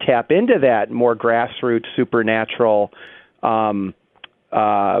trying to tap into that more grassroots, supernatural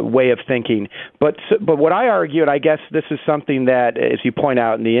way of thinking. But what I argue, and I guess this is something that, as you point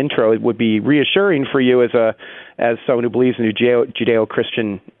out in the intro, it would be reassuring for you as someone who believes in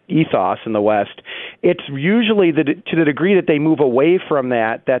Judeo-Christian ethos in the West, it's usually to the degree that they move away from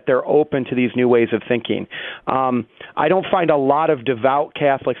that they're open to these new ways of thinking. I don't find a lot of devout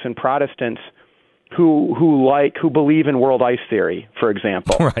Catholics and Protestants who believe in world ice theory, for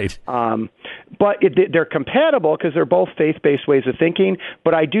example. Right. But they're compatible because they're both faith-based ways of thinking.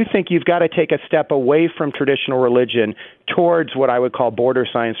 But I do think you've got to take a step away from traditional religion towards what I would call border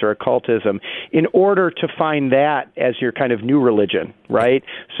science or occultism in order to find that as your kind of new religion, right?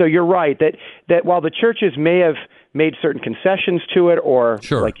 So you're right that while the churches may have made certain concessions to it or,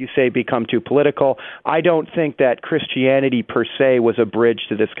 like you say, become too political, I don't think that Christianity per se was a bridge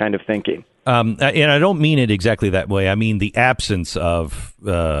to this kind of thinking. And I don't mean it exactly that way. I mean the absence of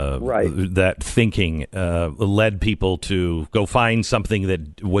that thinking led people to go find something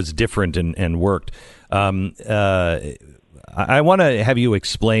that was different and worked. I want to have you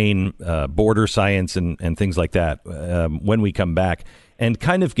explain border science and things like that when we come back and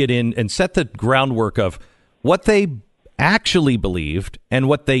kind of get in and set the groundwork of what they actually believed and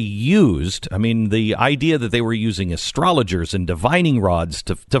what they used. I mean, the idea that they were using astrologers and divining rods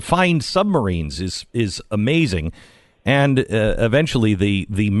to find submarines is amazing. And eventually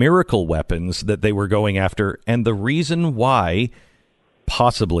the miracle weapons that they were going after, and the reason why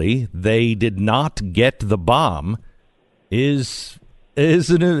possibly they did not get the bomb is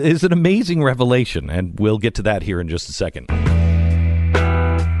an amazing revelation. And we'll get to that here in just a second.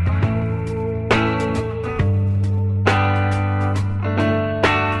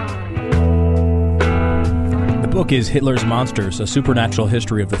 The book is Hitler's Monsters, A Supernatural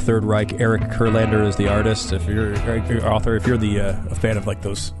History of the Third Reich. Eric Kurlander is the artist. If you're author, if you're a fan of like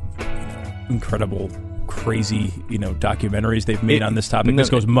those incredible, crazy, documentaries they've made on this topic, this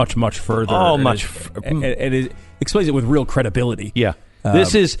goes much, much further. Oh, and it explains it with real credibility. Yeah,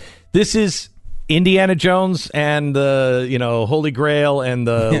 this is Indiana Jones and the Holy Grail and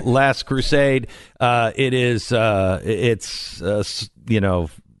the Last Crusade. It's the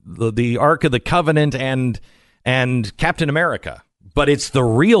Ark of the Covenant and Captain America, but it's the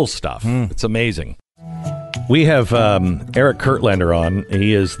real stuff. It's amazing. We have Eric Kurlander on.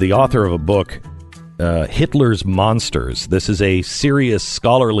 He is the author of a book, Hitler's Monsters. This is a serious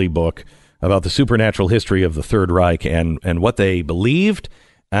scholarly book about the supernatural history of the Third Reich and what they believed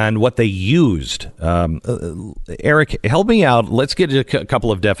and what they used. Eric, help me out. Let's get a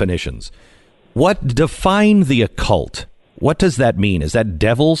couple of definitions. What define the occult? What does that mean? Is that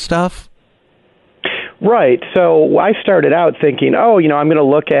devil stuff? Right. So I started out thinking, I'm going to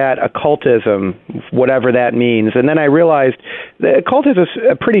look at occultism, whatever that means. And then I realized that occult is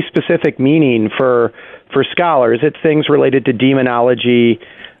a pretty specific meaning for scholars. It's things related to demonology,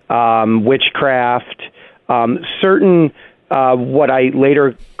 witchcraft, certain what I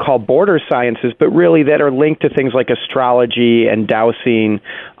later call border sciences, but really that are linked to things like astrology and dowsing,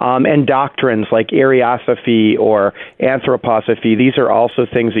 and doctrines like Ariosophy or anthroposophy. These are also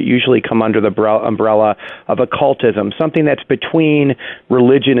things that usually come under the umbrella of occultism, something that's between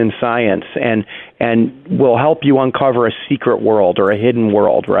religion and science and will help you uncover a secret world or a hidden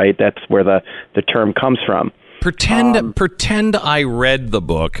world, right? That's where the term comes from. Pretend I read the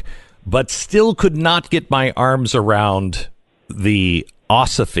book but still could not get my arms around the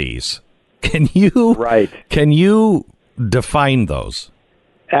osophies. Can you define those?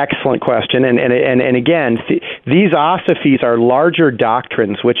 Excellent question. And again, these osophies are larger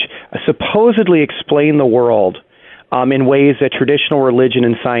doctrines which supposedly explain the world in ways that traditional religion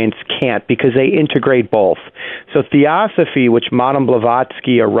and science can't, because they integrate both. So theosophy, which Madame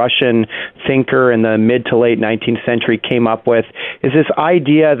Blavatsky, a Russian thinker in the mid to late 19th century, came up with, is this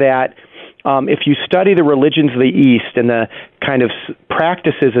idea that if you study the religions of the East and the kind of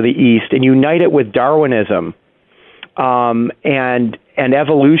practices of the East and unite it with Darwinism and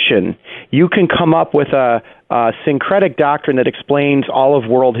evolution, you can come up with a syncretic doctrine that explains all of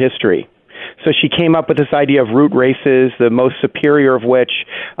world history. So she came up with this idea of root races, the most superior of which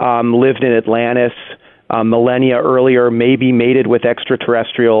lived in Atlantis millennia earlier, maybe mated with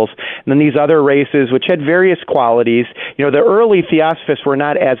extraterrestrials. And then these other races, which had various qualities. You know, the early theosophists were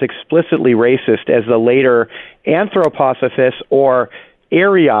not as explicitly racist as the later anthroposophists or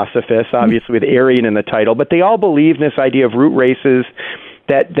Ariosophists, obviously with Aryan in the title, but they all believe in this idea of root races,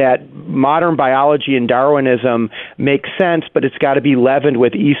 that modern biology and Darwinism make sense, but it's got to be leavened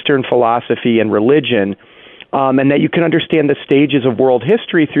with Eastern philosophy and religion, and that you can understand the stages of world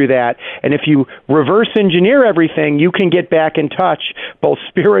history through that. And if you reverse engineer everything, you can get back in touch, both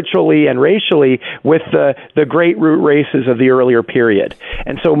spiritually and racially, with the great root races of the earlier period.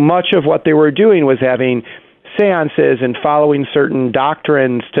 And so much of what they were doing was having seances and following certain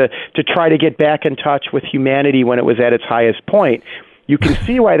doctrines to try to get back in touch with humanity when it was at its highest point. You can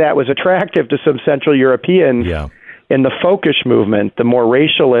see why that was attractive to some Central Europeans in the folkish movement, the more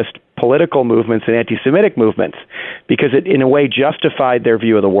racialist political movements and anti-Semitic movements, because it, in a way, justified their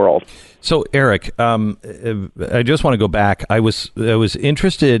view of the world. So, Eric, I just want to go back. I was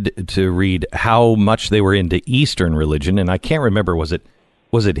interested to read how much they were into Eastern religion, and I can't remember, was it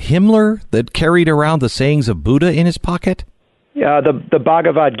Himmler that carried around the sayings of Buddha in his pocket? Yeah, the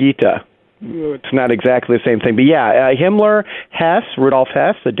Bhagavad Gita. It's not exactly the same thing, but Himmler, Hess, Rudolf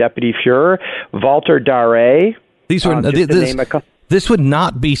Hess, the deputy Fuhrer, Walter Darré. These were this would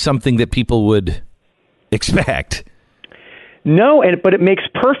not be something that people would expect. No, but it makes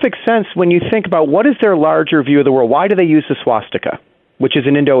perfect sense when you think about what is their larger view of the world. Why do they use the swastika, which is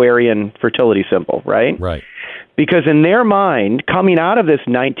an Indo-Aryan fertility symbol, right? Right. Because in their mind, coming out of this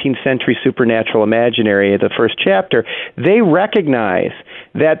 19th century supernatural imaginary, the first chapter, they recognize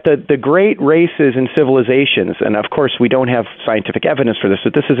that the great races and civilizations, and of course we don't have scientific evidence for this,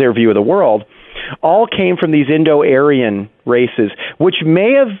 but this is their view of the world, all came from these Indo-Aryan races, which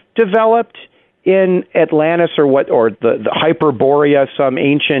may have developed in Atlantis or the Hyperborea, some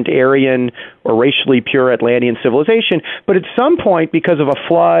ancient Aryan or racially pure Atlantean civilization, but at some point, because of a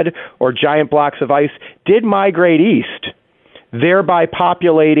flood or giant blocks of ice, did migrate east, thereby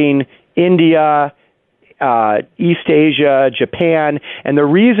populating India, East Asia, Japan, and the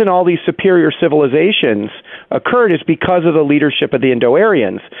reason all these superior civilizations occurred is because of the leadership of the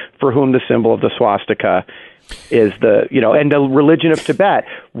Indo-Aryans, for whom the symbol of the swastika is and the religion of Tibet.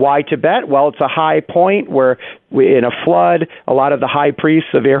 Why Tibet? Well, it's a high point where in a flood, a lot of the high priests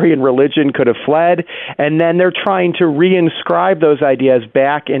of Aryan religion could have fled, and then they're trying to reinscribe those ideas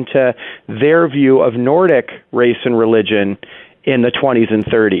back into their view of Nordic race and religion in the 20s and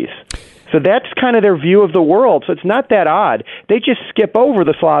 30s. So that's kind of their view of the world. So it's not that odd. They just skip over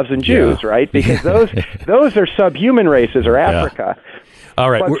the Slavs and Jews, right? Because those are subhuman races, or Africa. All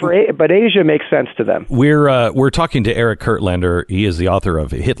right, but Asia makes sense to them. We're talking to Eric Kurlander. He is the author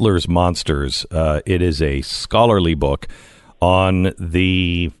of Hitler's Monsters. It is a scholarly book on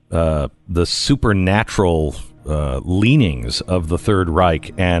the supernatural leanings of the Third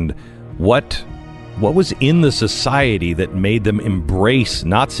Reich and what was in the society that made them embrace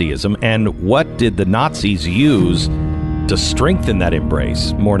Nazism, and what did the Nazis use to strengthen that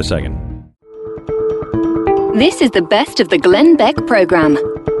embrace? More in a second. This is the best of the Glenn Beck program.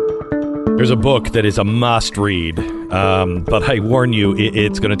 There's a book that is a must-read, but I warn you,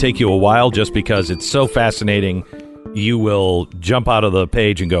 it's going to take you a while just because it's so fascinating. You will jump out of the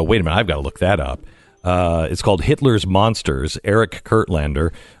page and go, wait a minute, I've got to look that up. It's called Hitler's Monsters, Eric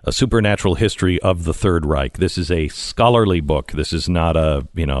Kurlander, A Supernatural History of the Third Reich. This is a scholarly book. This is not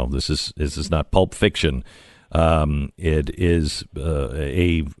this is not pulp fiction. It is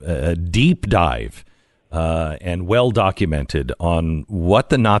a deep dive and well documented on what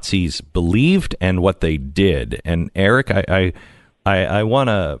the Nazis believed and what they did. And Eric, I want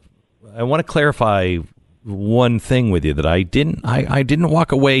to clarify one thing with you that I didn't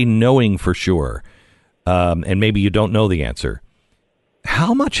walk away knowing for sure. And maybe you don't know the answer.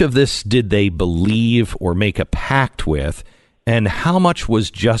 How much of this did they believe or make a pact with? and how much was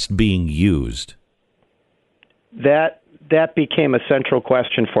just being used? That became a central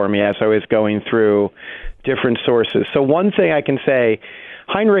question for me as I was going through different sources. So one thing I can say,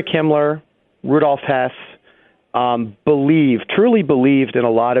 Heinrich Himmler, Rudolf Hess, truly believed in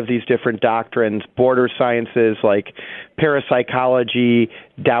a lot of these different doctrines, border sciences like parapsychology,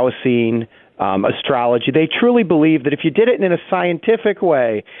 dowsing, astrology. They truly believed that if you did it in a scientific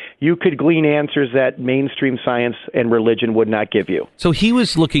way, you could glean answers that mainstream science and religion would not give you. So he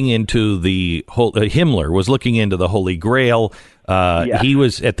was looking into the whole. Himmler was looking into the Holy Grail. He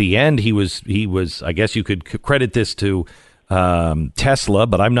was at the end. He was. I guess you could credit this to Tesla,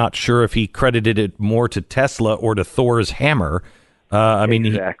 but I'm not sure if he credited it more to Tesla or to Thor's hammer.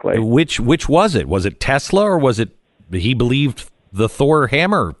 Exactly. Which was it? Was it Tesla or was it he believed the Thor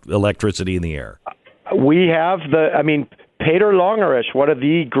hammer electricity in the air? We have Peter Longerich, one of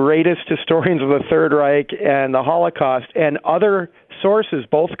the greatest historians of the Third Reich and the Holocaust, and other sources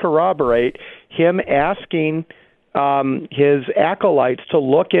both corroborate him asking his acolytes to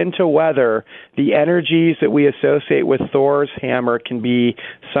look into whether the energies that we associate with Thor's hammer can be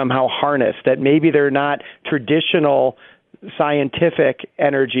somehow harnessed, that maybe they're not traditional scientific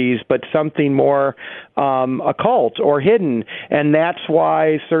energies, but something more occult or hidden. And that's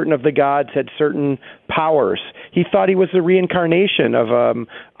why certain of the gods had certain powers. He thought he was the reincarnation of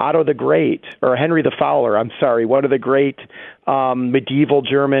Otto the Great, or Henry the Fowler, one of the great medieval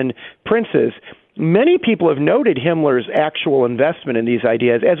German princes. Many people have noted Himmler's actual investment in these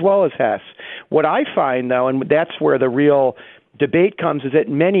ideas, as well as Hess. What I find, though, and that's where the real debate comes, is that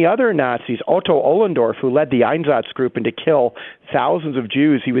many other Nazis, Otto Ohlendorf, who led the Einsatzgruppen and to kill thousands of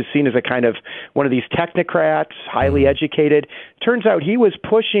Jews, he was seen as a kind of one of these technocrats, highly educated. Turns out he was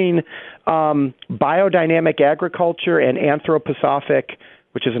pushing biodynamic agriculture and anthroposophic,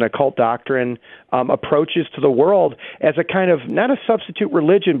 which is an occult doctrine, approaches to the world as a kind of, not a substitute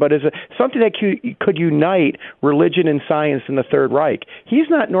religion, but as something that could unite religion and science in the Third Reich. He's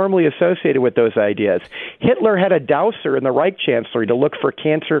not normally associated with those ideas. Hitler had a dowser in the Reich Chancellery to look for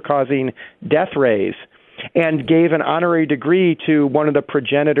cancer-causing death rays, and gave an honorary degree to one of the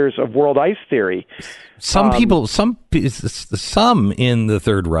progenitors of world ice theory. Some in the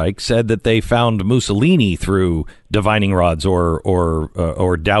Third Reich said that they found Mussolini through divining rods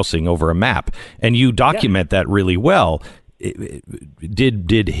or dowsing over a map, and you document that really well.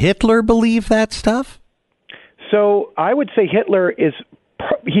 Did Hitler believe that stuff? So I would say Hitler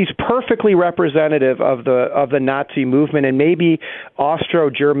he's perfectly representative of the Nazi movement and maybe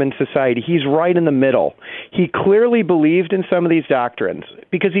Austro-German society. He's right in the middle. He clearly believed in some of these doctrines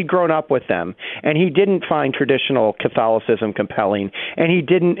because he'd grown up with them, and he didn't find traditional Catholicism compelling, and he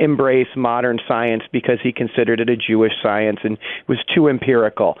didn't embrace modern science because he considered it a Jewish science and was too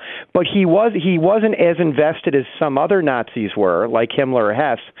empirical. But he wasn't as invested as some other Nazis were, like Himmler or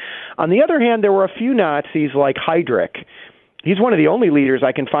Hess. On the other hand, there were a few Nazis like Heydrich. He's one of the only leaders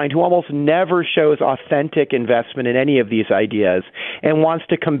I can find who almost never shows authentic investment in any of these ideas and wants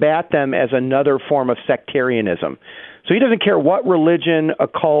to combat them as another form of sectarianism. So he doesn't care what religion,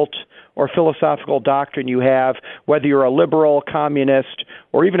 occult, or philosophical doctrine you have, whether you're a liberal, communist,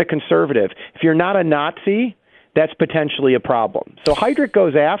 or even a conservative. If you're not a Nazi, that's potentially a problem. So Heydrich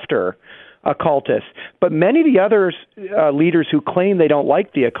goes after occultists, but many of the other leaders who claim they don't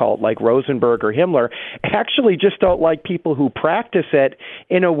like the occult, like Rosenberg or Himmler, actually just don't like people who practice it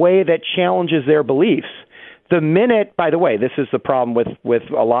in a way that challenges their beliefs. The minute, by the way, this is the problem with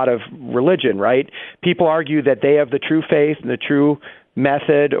a lot of religion, right? People argue that they have the true faith and the true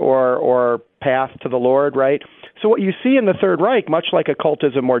method or path to the Lord, right? So what you see in the Third Reich, much like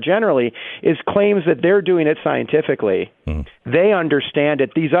occultism more generally, is claims that they're doing it scientifically. They understand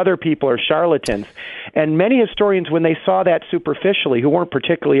it. These other people are charlatans. And many historians, when they saw that superficially, who weren't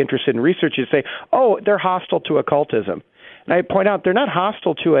particularly interested in research, would say, oh, they're hostile to occultism. And I point out they're not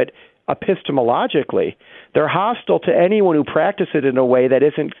hostile to it epistemologically. They're hostile to anyone who practices it in a way that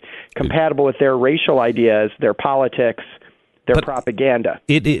isn't compatible with their racial ideas, their politics, their propaganda.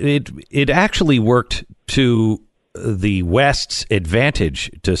 It actually worked to the West's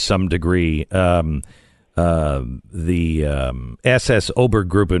advantage to some degree. The SS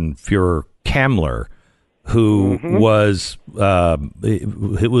Obergruppenführer Kammler, who was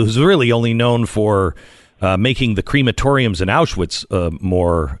really only known for making the crematoriums in Auschwitz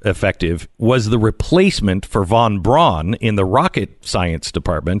more effective, was the replacement for von Braun in the rocket science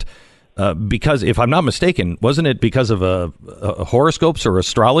department. Because, if I'm not mistaken, wasn't it because of horoscopes or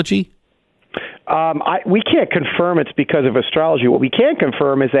astrology? We can't confirm it's because of astrology. What we can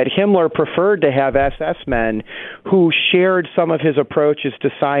confirm is that Himmler preferred to have SS men who shared some of his approaches to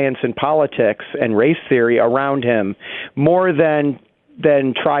science and politics and race theory around him more than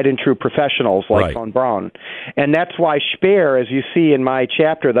tried and true professionals like von Braun. And that's why Speer, as you see in my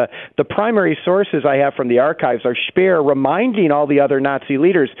chapter, the primary sources I have from the archives are Speer reminding all the other Nazi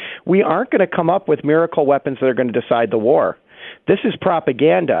leaders, we aren't going to come up with miracle weapons that are going to decide the war. This is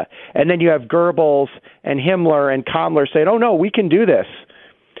propaganda. And then you have Goebbels and Himmler and Kammler saying, oh, no, we can do this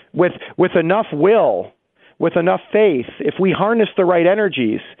with enough will, with enough faith, if we harness the right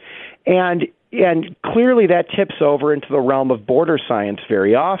energies. And clearly that tips over into the realm of border science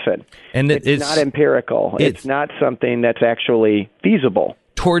very often. And it's not empirical. It's not something that's actually feasible.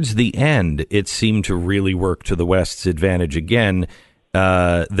 Towards the end, it seemed to really work to the West's advantage again.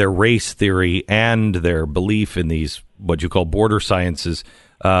 Their race theory and their belief in these what you call border sciences.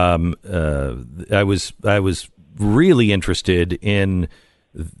 I was really interested in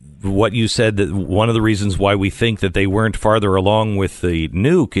what you said, that one of the reasons why we think that they weren't farther along with the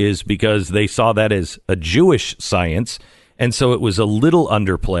nuke is because they saw that as a Jewish science, and so it was a little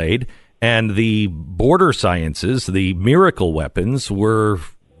underplayed. And the border sciences, the miracle weapons, were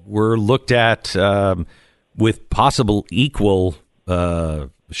looked at with possible equal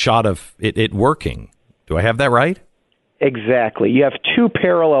shot of it working. Do I have that right? Exactly. You have two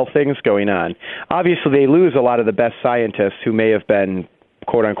parallel things going on. Obviously, they lose a lot of the best scientists who may have been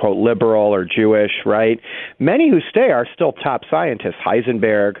quote-unquote liberal or Jewish, right? Many who stay are still top scientists,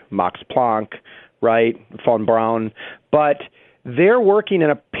 Heisenberg, Max Planck, right, von Braun, but they're working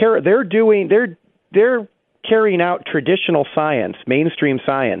in they're carrying out traditional science, mainstream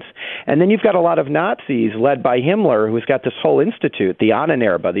science. And then you've got a lot of Nazis led by Himmler, who's got this whole institute, the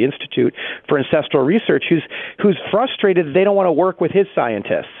Ahnenerbe, the Institute for Ancestral Research, who's frustrated that they don't want to work with his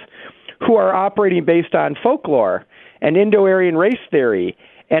scientists, who are operating based on folklore and Indo-Aryan race theory,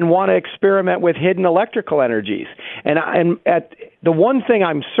 and want to experiment with hidden electrical energies. And the one thing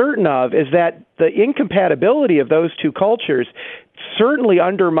I'm certain of is that the incompatibility of those two cultures certainly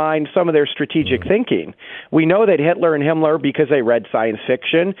undermined some of their strategic thinking. We know that Hitler and Himmler, because they read science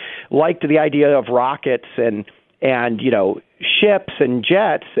fiction, liked the idea of rockets and ships and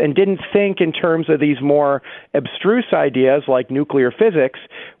jets, and didn't think in terms of these more abstruse ideas like nuclear physics,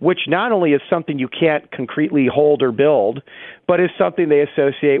 which not only is something you can't concretely hold or build, but is something they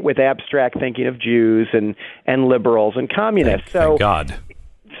associate with abstract thinking of Jews and liberals and communists. Thank God.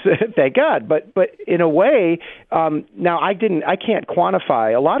 Thank God. But in a way, now I can't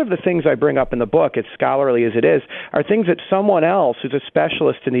quantify. A lot of the things I bring up in the book, as scholarly as it is, are things that someone else who's a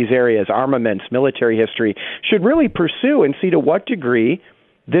specialist in these areas, armaments, military history, should really pursue and see to what degree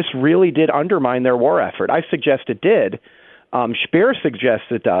this really did undermine their war effort. I suggest it did. Speer suggests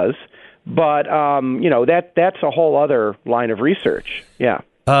it does. But, that's a whole other line of research. Yeah.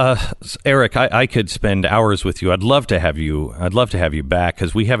 Eric, I could spend hours with you. I'd love to have you back,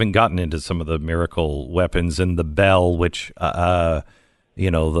 because we haven't gotten into some of the miracle weapons and the Bell, which, the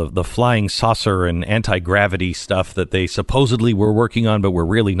flying saucer and anti-gravity stuff that they supposedly were working on, but we're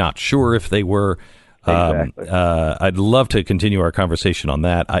really not sure if they were. Exactly. I'd love to continue our conversation on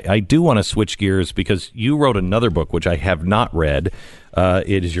that. I do want to switch gears, because you wrote another book, which I have not read.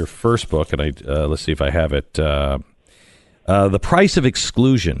 It is your first book, and let's see if I have it. The Price of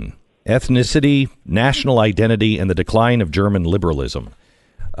Exclusion, Ethnicity, National Identity, and the Decline of German Liberalism.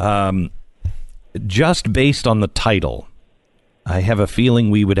 Just based on the title, I have a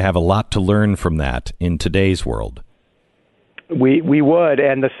feeling we would have a lot to learn from that in today's world. We would,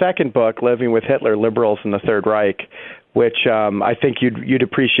 and the second book, Living with Hitler, Liberals in the Third Reich, which I think you'd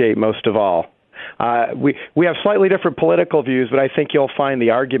appreciate most of all. We have slightly different political views, but I think you'll find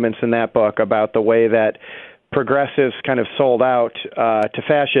the arguments in that book about the way that progressives kind of sold out to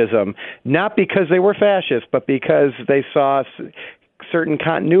fascism, not because they were fascists, but because they saw certain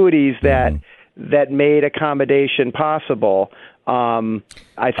continuities that made accommodation possible.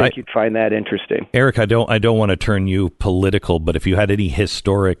 I think you'd find that interesting. Eric, I don't want to turn you political, but if you had any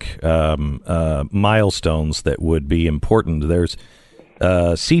historic milestones that would be important, there's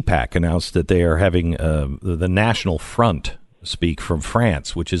CPAC announced that they are having the National Front speak from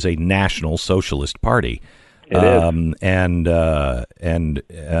France, which is a national socialist party. It is. And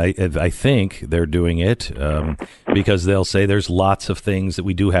I think they're doing it because they'll say there's lots of things that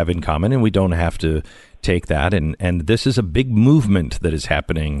we do have in common, and we don't have to take that. And this is a big movement that is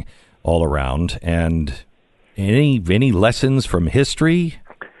happening all around. And any lessons from history?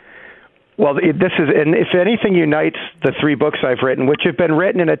 Well, this is, and if anything unites the three books I've written, which have been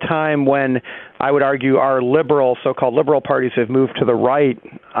written in a time when I would argue our liberal, so-called liberal parties have moved to the right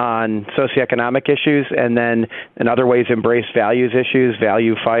on socioeconomic issues, and then in other ways embraced values issues,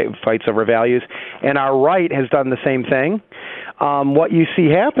 fights over values, and our right has done the same thing. What you see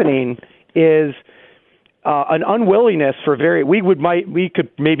happening is an unwillingness for we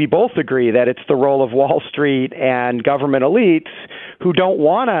could maybe both agree that it's the role of Wall Street and government elites who don't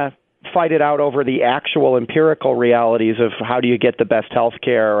want to fight it out over the actual empirical realities of how do you get the best health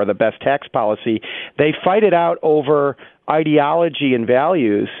care or the best tax policy. They fight it out over ideology and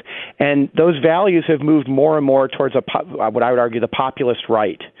values, and those values have moved more and more towards what I would argue the populist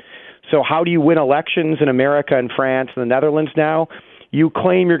right. So how do you win elections in America and France and the Netherlands now? You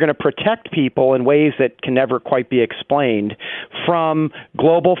claim you're going to protect people in ways that can never quite be explained from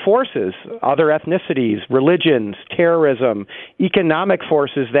global forces, other ethnicities, religions, terrorism, economic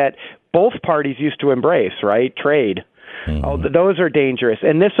forces that both parties used to embrace, right? Trade. Mm-hmm. Those are dangerous.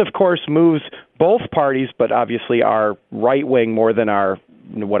 And this, of course, moves both parties, but obviously our right wing more than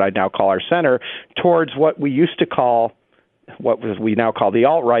what I now call our center, towards what we now call the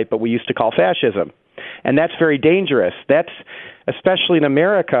alt-right, but we used to call fascism. And that's very dangerous. That's, especially in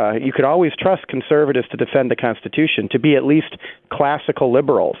America, you could always trust conservatives to defend the Constitution, to be at least classical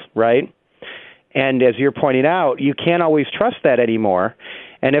liberals, right? And as you're pointing out, you can't always trust that anymore.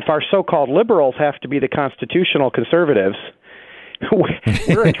 And if our so-called liberals have to be the constitutional conservatives,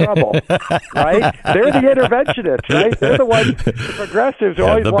 we're in trouble, right? They're the interventionists, right? They're the ones, the progressives who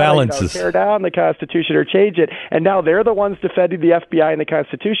always want to tear down the Constitution or change it, and now they're the ones defending the FBI and the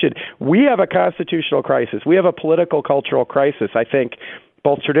Constitution. We have a constitutional crisis. We have a political, cultural crisis. I think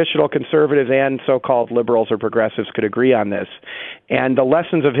both traditional conservatives and so-called liberals or progressives could agree on this. And the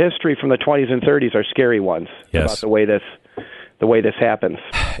lessons of history from the 20s and 30s are scary ones about the way this happens.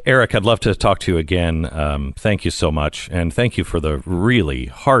 Eric, I'd love to talk to you again. Thank you so much, and thank you for the really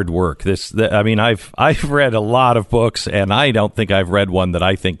hard work. I've read a lot of books, and I don't think I've read one that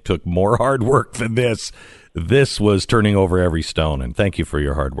I think took more hard work than this. This was turning over every stone, and thank you for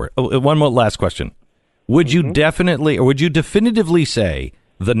your hard work. One more last question: would you definitively say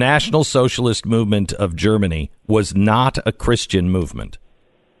the National Socialist movement of Germany was not a Christian movement?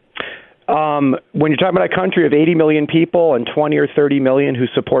 When you're talking about a country of 80 million people and 20 or 30 million who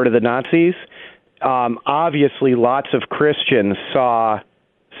supported the Nazis, obviously lots of Christians saw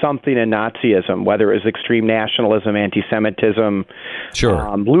something in Nazism, whether it was extreme nationalism, anti-Semitism,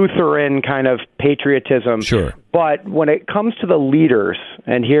 Lutheran kind of patriotism. Sure. But when it comes to the leaders,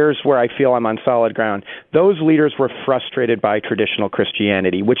 and here's where I feel I'm on solid ground, those leaders were frustrated by traditional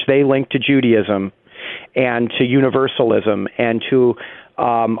Christianity, which they linked to Judaism and to universalism and to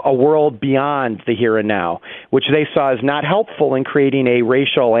a world beyond the here and now, which they saw as not helpful in creating a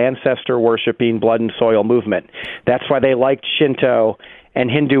racial ancestor-worshipping blood and soil movement. That's why they liked Shinto and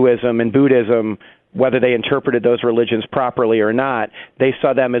Hinduism and Buddhism, whether they interpreted those religions properly or not. They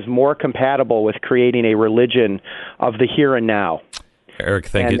saw them as more compatible with creating a religion of the here and now. Eric,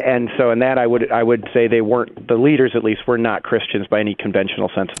 thank you. And so in that, I would say they weren't, the leaders at least, were not Christians by any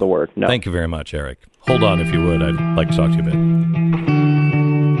conventional sense of the word. No. Thank you very much, Eric. Hold on, if you would. I'd like to talk to you a bit.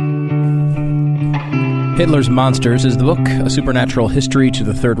 Hitler's Monsters is the book, A Supernatural History to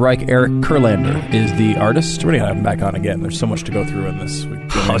the Third Reich. Eric Kurlander is the artist. We're going to have him back on again. There's so much to go through in this.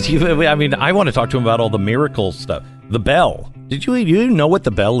 I want to talk to him about all the miracle stuff. The bell. Did you know what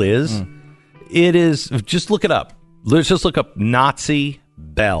the bell is? It is, just look it up. Let's just look up Nazi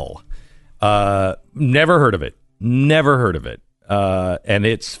bell. Never heard of it. And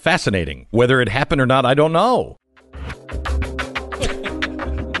it's fascinating. Whether it happened or not, I don't know.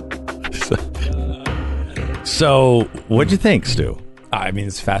 So, what'd you think, Stu? I mean,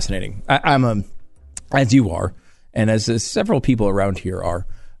 it's fascinating. I'm as you are, and as several people around here are,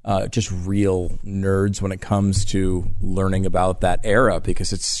 just real nerds when it comes to learning about that era,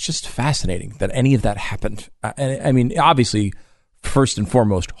 because it's just fascinating that any of that happened. I mean, obviously, first and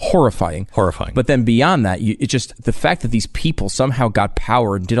foremost, horrifying. But then beyond that, it's just the fact that these people somehow got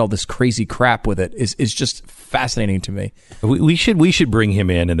power and did all this crazy crap with it is just fascinating to me. We should bring him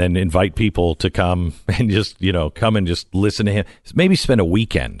in and then invite people to come and just listen to him. Maybe spend a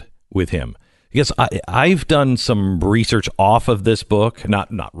weekend with him. Because I've done some research off of this book,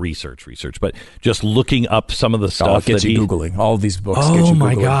 not research, but just looking up some of the stuff. It gets you Googling. All of these books get you Googling. Oh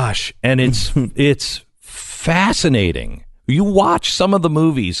my gosh. And it's fascinating. You watch some of the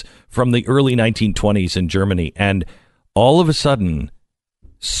movies from the early 1920s in Germany, and all of a sudden,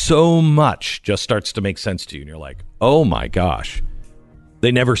 so much just starts to make sense to you. And you're like, oh my gosh.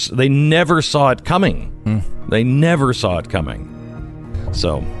 They never saw it coming. They never saw it coming.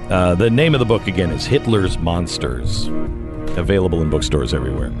 So the name of the book, again, is Hitler's Monsters. Available in bookstores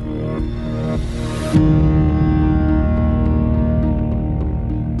everywhere.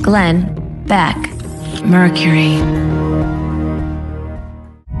 Glenn Beck, Mercury.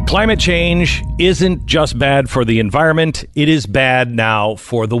 Climate change isn't just bad for the environment, it is bad now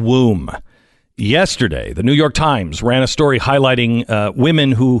for the womb. Yesterday, the New York Times ran a story highlighting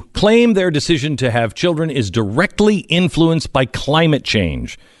women who claim their decision to have children is directly influenced by climate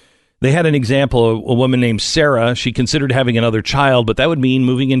change. They had an example of a woman named Sarah. She considered having another child, but that would mean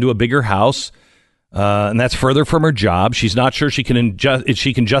moving into a bigger house, and that's further from her job. She's not sure she can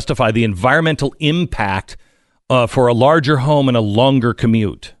justify the environmental impact for a larger home and a longer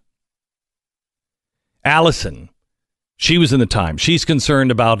commute. Allison, she was in the Times. She's concerned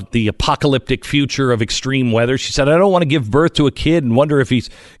about the apocalyptic future of extreme weather. She said, I don't want to give birth to a kid and wonder if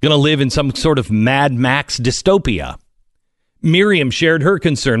he's going to live in some sort of Mad Max dystopia. Miriam shared her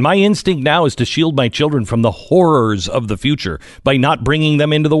concern. My instinct now is to shield my children from the horrors of the future by not bringing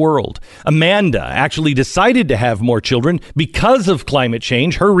them into the world. Amanda actually decided to have more children because of climate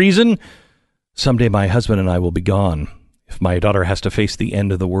change. Her reason? Someday my husband and I will be gone. If my daughter has to face the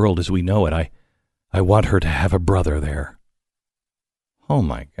end of the world as we know it, I want her to have a brother there. Oh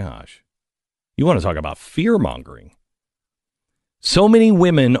my gosh. You want to talk about fear-mongering. So many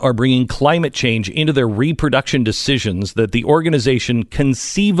women are bringing climate change into their reproduction decisions that the organization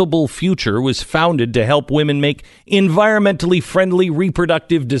Conceivable Future was founded to help women make environmentally friendly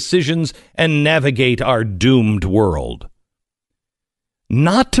reproductive decisions and navigate our doomed world.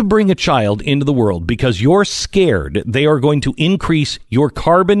 Not to bring a child into the world because you're scared they are going to increase your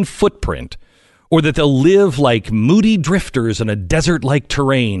carbon footprint or that they'll live like moody drifters in a desert-like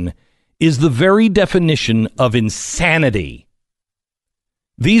terrain is the very definition of insanity.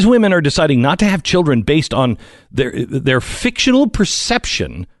 These women are deciding not to have children based on their fictional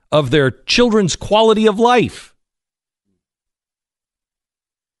perception of their children's quality of life.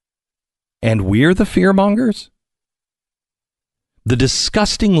 And we're the fearmongers? The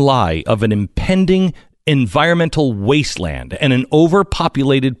disgusting lie of an impending environmental wasteland and an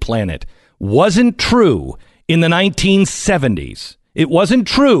overpopulated planet wasn't true in the 1970s. It wasn't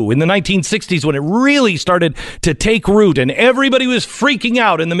true in the 1960s when it really started to take root and everybody was freaking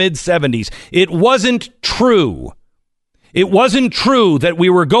out in the mid-70s. It wasn't true. It wasn't true that we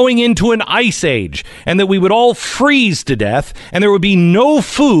were going into an ice age and that we would all freeze to death and there would be no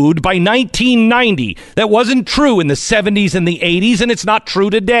food by 1990. That wasn't true in the 70s and the 80s, and it's not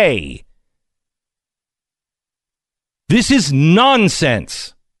true today. This is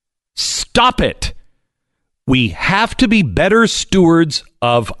nonsense. Stop it. We have to be better stewards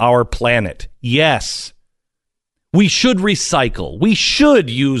of our planet. Yes. We should recycle. We should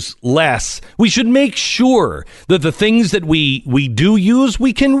use less. We should make sure that the things that we do use,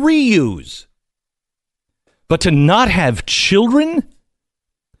 we can reuse. But to not have children?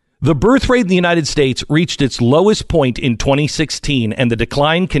 The birth rate in the United States reached its lowest point in 2016, and the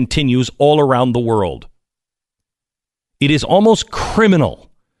decline continues all around the world. It is almost criminal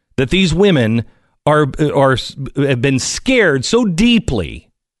that these women have been scared so deeply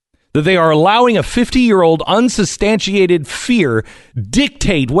that they are allowing a 50-year-old unsubstantiated fear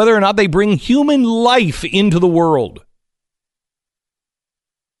dictate whether or not they bring human life into the world.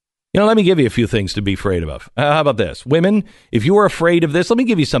 Let me give you a few things to be afraid of. How about this? Women, if you are afraid of this, let me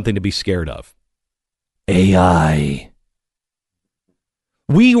give you something to be scared of. AI.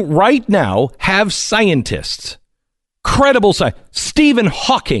 We right now have scientists, credible scientists, Stephen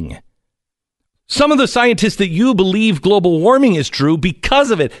Hawking. Some of the scientists that you believe global warming is true because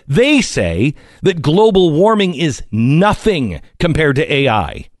of it, they say that global warming is nothing compared to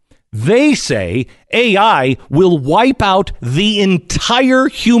AI. They say AI will wipe out the entire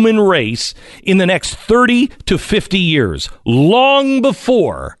human race in the next 30 to 50 years, long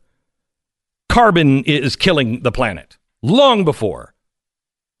before carbon is killing the planet. Long before.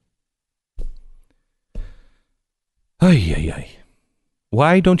 Ay, ay, ay.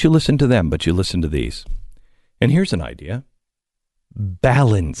 Why don't you listen to them, but you listen to these? And here's an idea.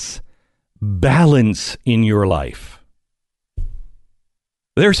 Balance. Balance in your life.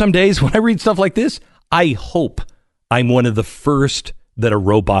 There are some days when I read stuff like this, I hope I'm one of the first that a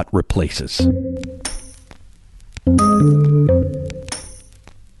robot replaces.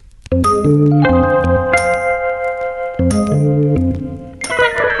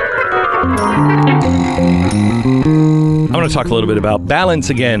 I want to talk a little bit about balance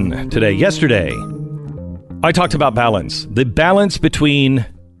again today. Yesterday, I talked about balance. The balance between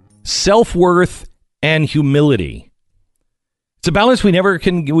self-worth and humility. It's a balance we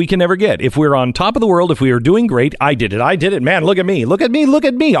can never get. If we're on top of the world, if we are doing great, I did it. Man, look at me. Look at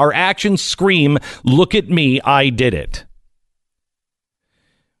me. Our actions scream, look at me, I did it.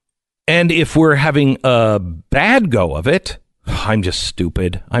 And if we're having a bad go of it, I'm just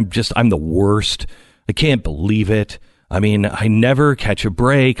stupid. I'm the worst. I can't believe it. I mean, I never catch a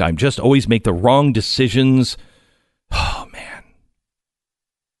break. I'm just always make the wrong decisions. Oh, man.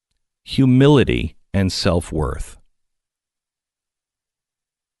 Humility and self-worth.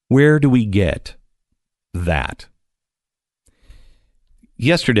 Where do we get that?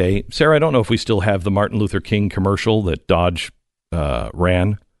 Yesterday, Sarah, I don't know if we still have the Martin Luther King commercial that Dodge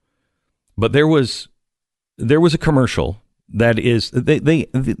ran, but there was a commercial that is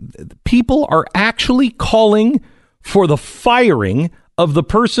people are actually calling for the firing of the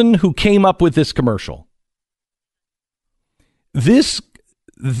person who came up with this commercial. This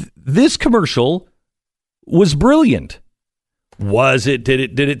commercial was brilliant. Was it?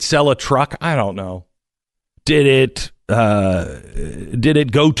 Did it sell a truck? I don't know. Did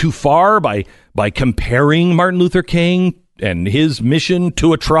it go too far by comparing Martin Luther King and his mission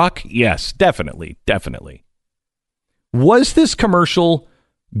to a truck? Yes, definitely. Was this commercial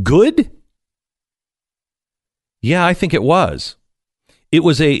good? Yeah, I think it was. It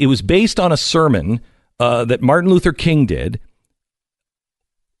was based on a sermon that Martin Luther King did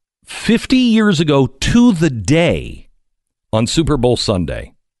 50 years ago to the day on Super Bowl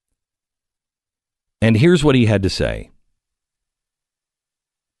Sunday. And here's what he had to say.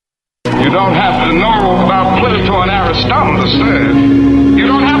 You don't have to know about Plato and Aristotle to say it. You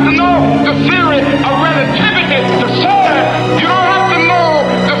don't have to know the theory of relativity to say it. You don't have to know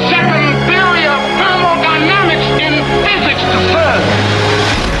the second theory of thermodynamics in physics to say it.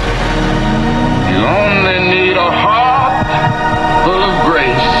 You only need a heart full of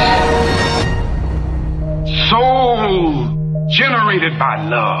grace. Soul generated by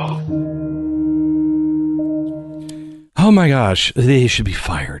love. Oh my gosh, they should be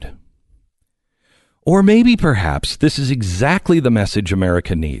fired. Or maybe perhaps this is exactly the message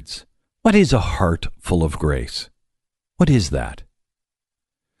America needs. What is a heart full of grace? What is that?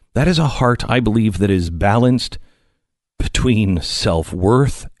 That is a heart, I believe, that is balanced between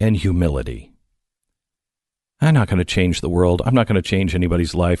self-worth and humility. I'm not going to change the world. I'm not going to change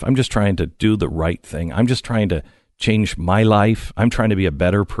anybody's life. I'm just trying to do the right thing. I'm just trying to change my life. I'm trying to be a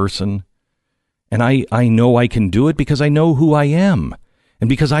better person. And I know I can do it because I know who I am. And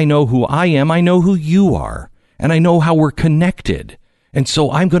because I know who I am, I know who you are. And I know how we're connected. And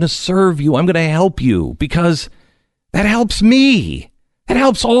so I'm going to serve you. I'm going to help you because that helps me. That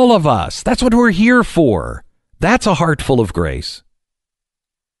helps all of us. That's what we're here for. That's a heart full of grace.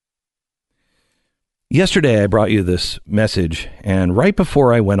 Yesterday, I brought you this message, and right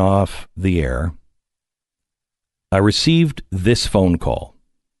before I went off the air, I received this phone call.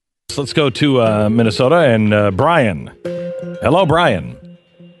 So let's go to Minnesota and Brian. Hello, Brian.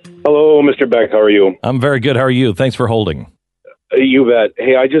 Hello, Mr. Beck. How are you? I'm very good. How are you? Thanks for holding. You bet.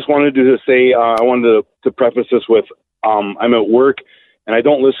 Hey, I just wanted to say, I wanted to preface this with, I'm at work, and I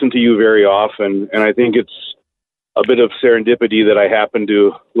don't listen to you very often, and I think it's a bit of serendipity that I happened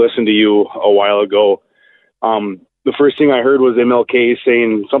to listen to you a while ago. The first thing I heard was MLK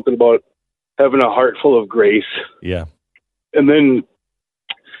saying something about having a heart full of grace. Yeah. And then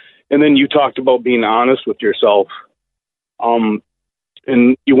you talked about being honest with yourself.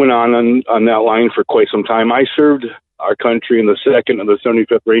 And you went on that line for quite some time. I served our country in the 2nd of the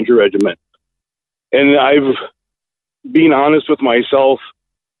 75th Ranger Regiment. And I've been honest with myself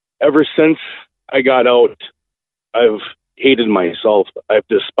ever since I got out. I've hated myself. I've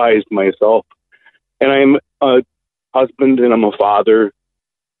despised myself. And I'm a husband and I'm a father.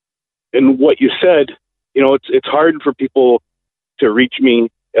 And what you said, it's hard for people to reach me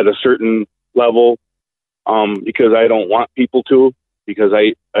at a certain level because I don't want people to, because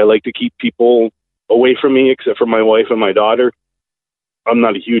I like to keep people away from me except for my wife and my daughter. I'm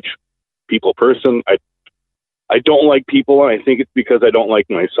not a huge people person. I don't like people, and I think it's because I don't like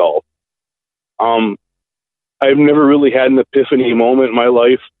myself. I've never really had an epiphany moment in my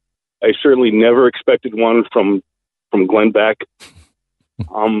life. I certainly never expected one from Glenn Beck.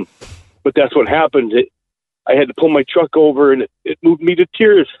 But that's what happened. I had to pull my truck over, and it moved me to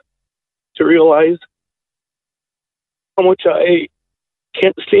tears to realize how much I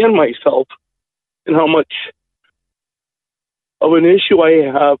can't stand myself and how much of an issue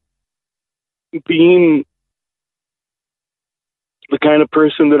I have being the kind of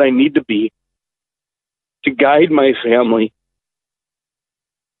person that I need to be to guide my family.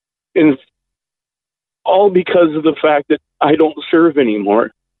 And all because of the fact that I don't serve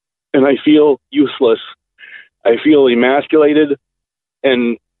anymore and I feel useless. I feel emasculated,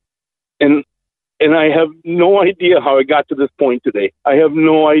 and I have no idea how I got to this point today. I have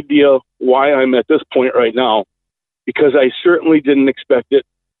no idea why I'm at this point right now, because I certainly didn't expect it,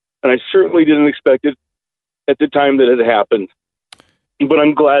 and I certainly didn't expect it at the time that it happened. But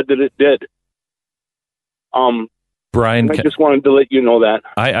I'm glad that it did. Brian, I just wanted to let you know that.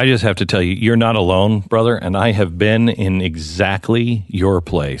 I just have to tell you, you're not alone, brother, and I have been in exactly your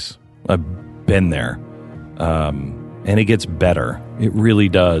place. I've been there. And it gets better. It really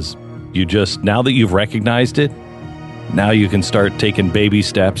does. You just, now that you've recognized it, now you can start taking baby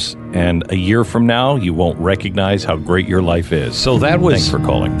steps, and a year from now, you won't recognize how great your life is. So thanks for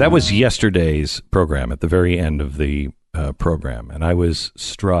calling. That was yesterday's program, at the very end of the program, and I was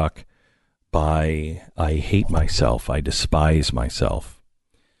struck by, I hate myself, I despise myself,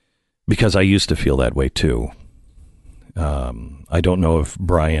 because I used to feel that way too. I don't know if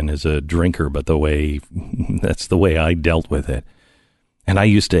Brian is a drinker, but that's the way I dealt with it. And I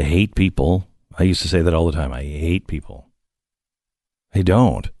used to hate people. I used to say that all the time. I hate people. I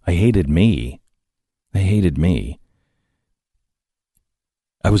don't. I hated me. I hated me.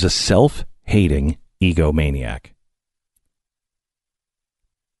 I was a self-hating egomaniac.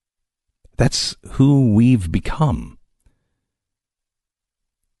 That's who we've become.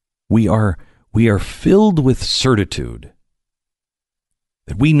 We are filled with certitude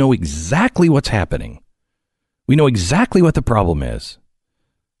that we know exactly what's happening. We know exactly what the problem is.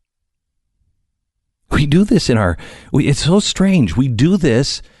 We do this it's so strange. We do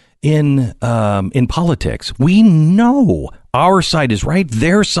this in politics. We know our side is right,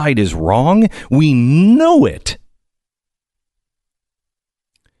 their side is wrong. We know it.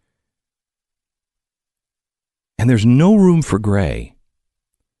 And there's no room for gray.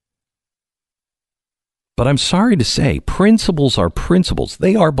 But I'm sorry to say, principles are principles.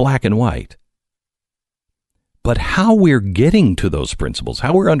 They are black and white. But how we're getting to those principles,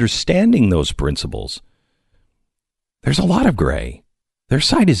 how we're understanding those principles, there's a lot of gray. Their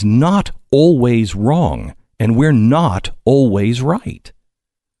side is not always wrong, and we're not always right.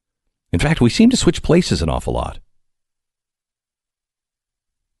 In fact, we seem to switch places an awful lot.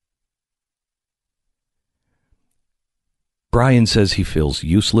 Brian says he feels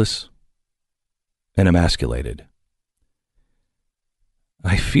useless and emasculated.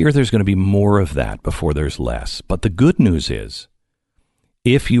 I fear there's going to be more of that before there's less. But the good news is,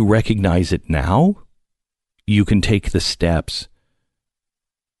 if you recognize it now, you can take the steps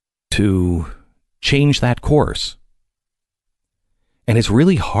to change that course. And it's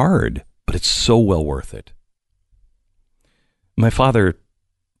really hard, but it's so well worth it. My father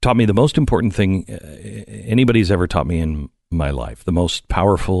taught me the most important thing anybody's ever taught me in my life. The most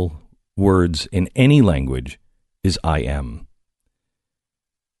powerful words in any language is I am.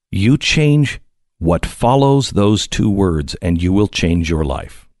 You change what follows those two words, and you will change your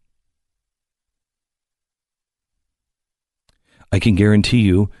life. I can guarantee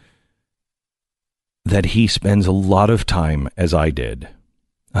you that he spends a lot of time as I did.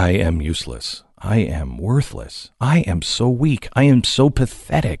 I am useless. I am worthless. I am so weak. I am so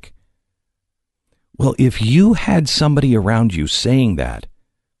pathetic. Well, if you had somebody around you saying that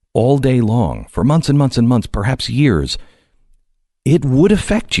all day long, for months and months and months, perhaps years, it would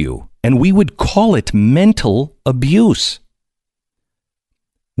affect you, and we would call it mental abuse.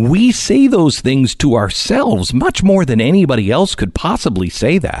 We say those things to ourselves much more than anybody else could possibly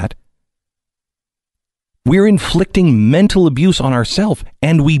say that. We're inflicting mental abuse on ourselves,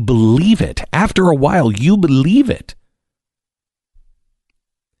 and we believe it. After a while, you believe it.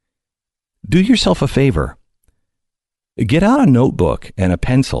 Do yourself a favor. Get out a notebook and a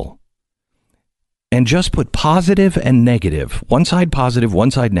pencil and just put positive and negative. One side positive,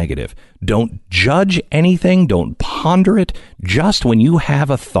 one side negative. Don't judge anything. Don't ponder it. Just when you have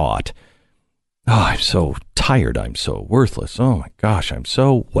a thought, oh, I'm so tired. I'm so worthless. Oh my gosh, I'm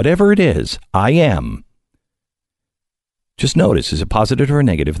so, whatever it is, I am. Just notice, is it positive or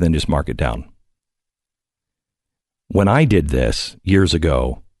negative? Then just mark it down. When I did this years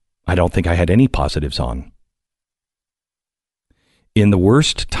ago, I don't think I had any positives on. In the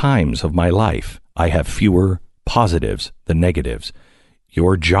worst times of my life, I have fewer positives than negatives.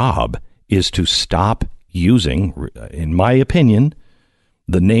 Your job is to stop using, in my opinion,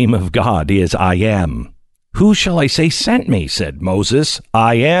 the name of God is I am. Who shall I say sent me, said Moses.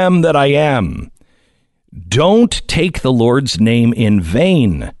 I am that I am. Don't take the Lord's name in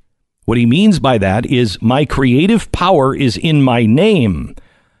vain. What he means by that is my creative power is in my name.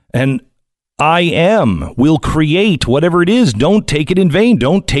 And I am will create whatever it is. Don't take it in vain.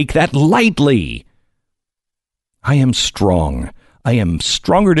 Don't take that lightly. I am strong. I am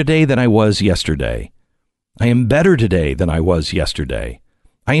stronger today than I was yesterday. I am better today than I was yesterday.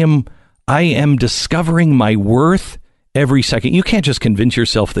 I am discovering my worth every second. You can't just convince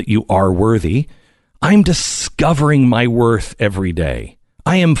yourself that you are worthy. I'm discovering my worth every day.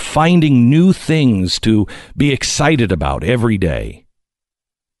 I am finding new things to be excited about every day.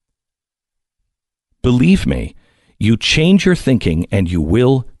 Believe me, you change your thinking and you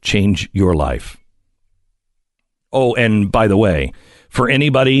will change your life. Oh, and by the way, for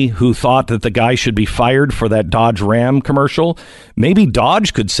anybody who thought that the guy should be fired for that Dodge Ram commercial, maybe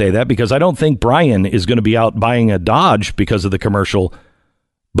Dodge could say that, because I don't think Brian is going to be out buying a Dodge because of the commercial.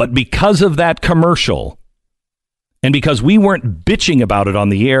 But because of that commercial, and because we weren't bitching about it on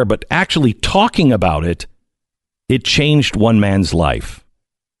the air, but actually talking about it, it changed one man's life.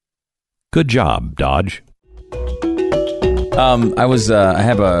 Good job, Dodge. I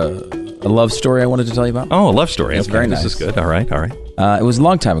have a love story I wanted to tell you about. Oh, a love story. It's okay, very nice. This is good. All right. It was a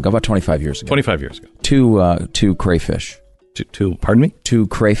long time ago, about 25 years ago. 25 years ago. Two crayfish. Pardon me? Two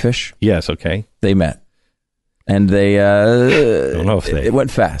crayfish. Yes, okay. They met. And they... don't know if they... It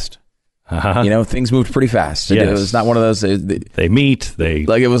went fast. Uh-huh. Things moved pretty fast. Yes. It was not one of those... They meet, it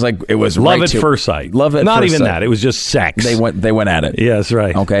was love at first sight. Love at not first even sight. That. It was just sex. They went at it. Yes,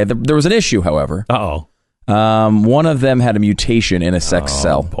 right. Okay. There was an issue, however. Uh-oh. One of them had a mutation in a sex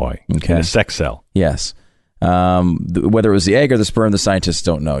cell. Oh, boy. Okay. In a sex cell. Yes. Whether it was the egg or the sperm, the scientists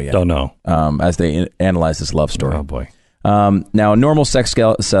don't know yet. Don't know. As they analyze this love story. Oh, boy. Now, normal sex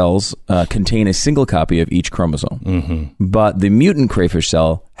cells contain a single copy of each chromosome. Mm-hmm. But the mutant crayfish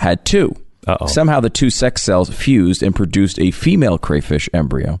cell had two. Uh-oh. Somehow the two sex cells fused and produced a female crayfish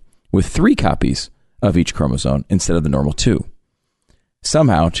embryo with 3 copies of each chromosome instead of the normal 2.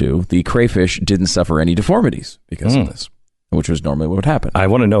 Somehow, too, the crayfish didn't suffer any deformities because of this, which was normally what would happen. I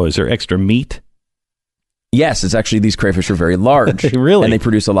want to know, is there extra meat? Yes, it's actually, these crayfish are very large. Really? And they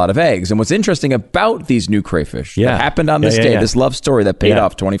produce a lot of eggs. And what's interesting about these new crayfish that happened on this day, this love story that paid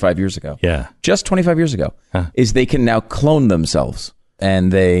off 25 years ago, just 25 years ago, is they can now clone themselves.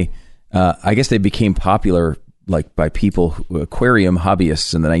 And they, I guess they became popular by people, aquarium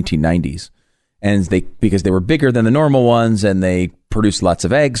hobbyists in the 1990s. And because they were bigger than the normal ones and they produced lots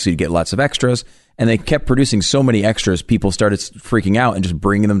of eggs, so you get lots of extras. And they kept producing so many extras, people started freaking out and just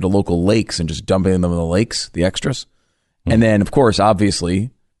bringing them to local lakes and just dumping them in the lakes, the extras. And then, of course,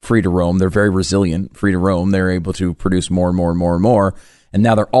 obviously, free to roam. They're very resilient. Free to roam. They're able to produce more and more and more and more. And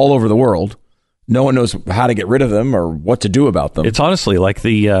now they're all over the world. No one knows how to get rid of them or what to do about them. It's honestly like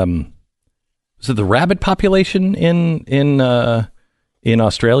the is it the rabbit population in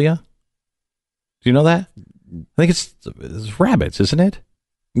Australia? Do you know that? I think it's rabbits, isn't it?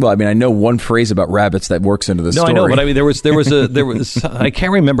 Well, I mean, I know one phrase about rabbits that works into the story. No, I know, but I mean, there was I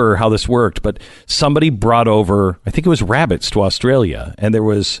can't remember how this worked, but somebody brought over, I think it was rabbits to Australia, and there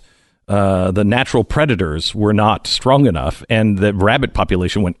was the natural predators were not strong enough, and the rabbit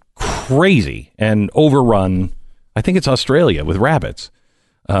population went crazy and overrun. I think it's Australia with rabbits,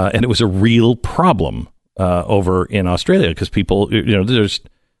 and it was a real problem over in Australia because people, there's.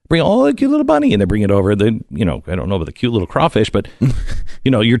 Bring a cute little bunny and they bring it over. Then, I don't know about the cute little crawfish, but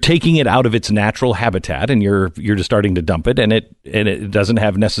you're taking it out of its natural habitat and you're just starting to dump it, and it doesn't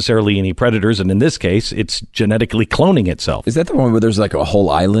have necessarily any predators. And in this case, it's genetically cloning itself. Is that the one where there's like a whole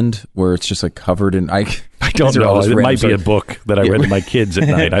island where it's just like covered in? I don't know. It might be a book that I read to my kids at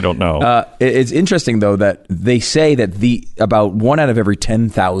night. I don't know. It's interesting though that they say that about 1 out of every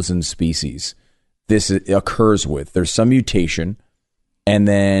 10,000 species this occurs with. There's some mutation. And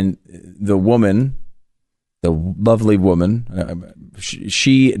then the lovely woman,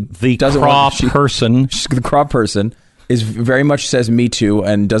 she doesn't want the crop person is very much says me too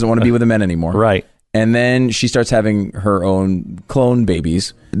and doesn't want to be with the men anymore. Right. And then she starts having her own clone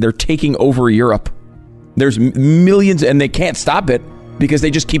babies. They're taking over Europe. There's millions and they can't stop it because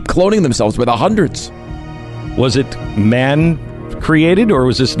they just keep cloning themselves by the hundreds. Was it man created or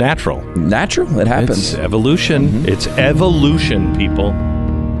was this natural? Natural. It happens. It's evolution. Mm-hmm. It's evolution, people.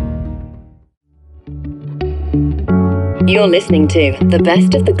 You're listening to the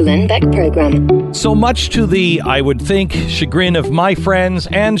best of the Glenn Beck program. So much to the, I would think, chagrin of my friends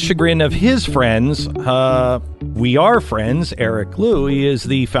and chagrin of his friends, we are friends. Eric Liu, he is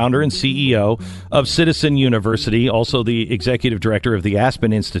the founder and CEO of Citizen University, also the executive director of the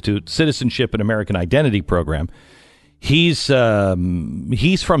Aspen Institute Citizenship and American Identity Program. He's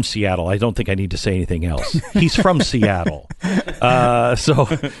from Seattle. I don't think I need to say anything else. He's from Seattle. So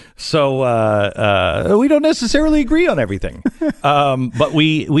we don't necessarily agree on everything. But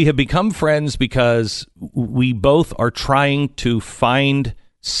we have become friends because we both are trying to find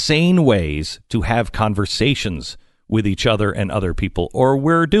sane ways to have conversations with each other and other people, or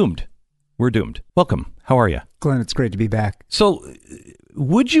we're doomed. we're doomed. Welcome. How are you? Glenn, it's great to be back. So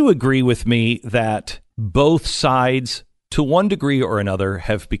would you agree with me that both sides, to one degree or another,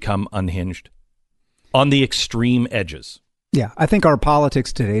 have become unhinged on the extreme edges? Yeah, I think our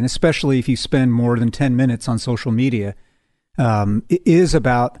politics today, and especially if you spend more than 10 minutes on social media, it is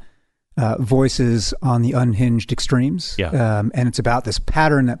about voices on the unhinged extremes. Yeah. And it's about this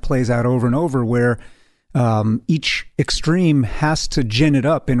pattern that plays out over and over where each extreme has to gin it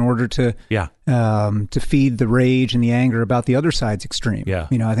up in order to feed the rage and the anger about the other side's extreme. Yeah.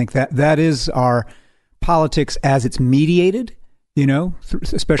 I think that is our politics as it's mediated,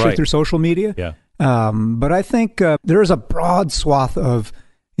 especially through social media. Yeah. But I think there is a broad swath of,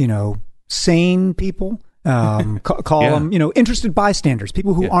 sane people, call them, interested bystanders,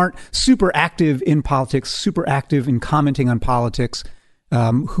 people who aren't super active in politics, super active in commenting on politics,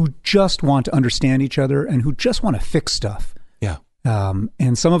 who just want to understand each other and who just want to fix stuff. Yeah.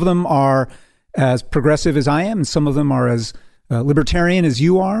 And some of them are as progressive as I am, and some of them are as libertarian as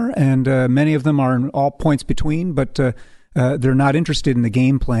you are, and many of them are in all points between, but they're not interested in the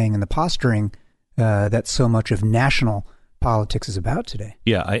game playing and the posturing that so much of national politics is about today.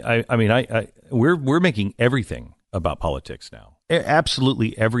 Yeah, I mean, we're making everything about politics now.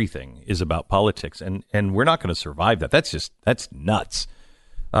 Absolutely everything is about politics, and we're not going to survive that. That's nuts.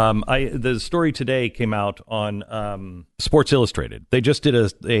 The story today came out on Sports Illustrated. They just did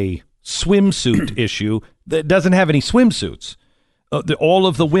a swimsuit issue that doesn't have any swimsuits. All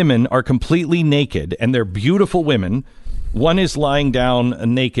of the women are completely naked, and they're beautiful women. One is lying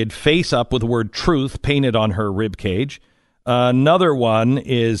down naked, face up, with the word truth painted on her rib cage. Another one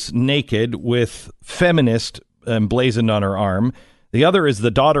is naked with feminist emblazoned on her arm. The other is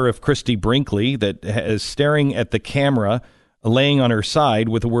the daughter of Christy Brinkley that is staring at the camera, laying on her side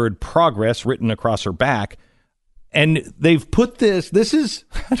with the word progress written across her back. And they've put this is,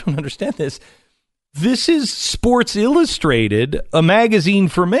 I don't understand this. This is Sports Illustrated, a magazine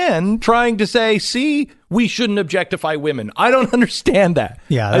for men, trying to say, see, we shouldn't objectify women. I don't understand that.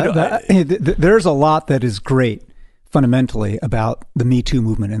 Yeah, there's a lot that is great fundamentally about the Me Too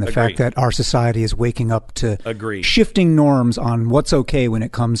movement and the fact that our society is waking up to shifting norms on what's okay when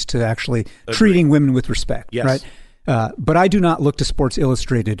it comes to actually treating women with respect. Yes. Right? But I do not look to Sports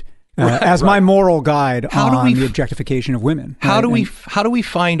Illustrated as my moral guide on the objectification of women. How do we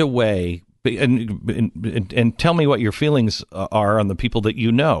find a way? And tell me what your feelings are on the people that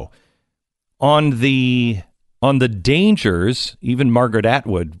you know, on the dangers. Even Margaret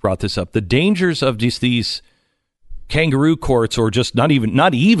Atwood brought this up. The dangers of just these kangaroo courts, or just not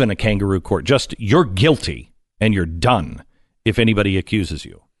even a kangaroo court. Just you're guilty and you're done if anybody accuses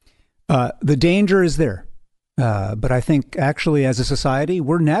you. The danger is there, but I think actually as a society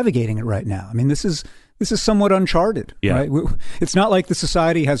we're navigating it right now. I mean, this is somewhat uncharted, right? It's not like the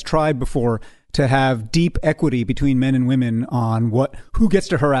society has tried before to have deep equity between men and women on who gets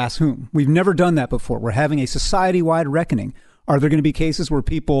to harass whom. We've never done that before. We're having a society-wide reckoning. Are there going to be cases where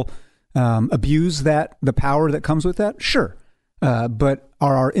people abuse the power that comes with that? Sure. But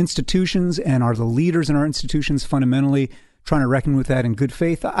are our institutions and are the leaders in our institutions fundamentally trying to reckon with that in good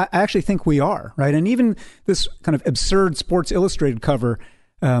faith? I actually think we are, right? And even this kind of absurd Sports Illustrated cover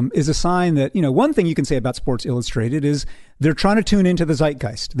is a sign that, one thing you can say about Sports Illustrated is they're trying to tune into the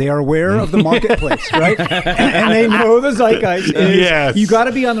zeitgeist. They are aware of the marketplace, right? And they know the zeitgeist is you got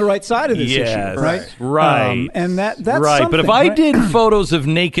to be on the right side of this issue, right? Right. And that's right. But if I right? did photos of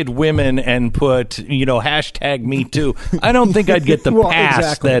naked women and put, hashtag Me Too, I don't think I'd get the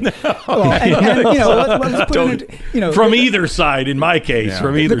pass that. Let's put it, from either side, in my case,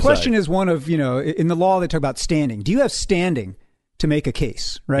 from either side. The question is one of, in the law they talk about standing. Do you have standing to make a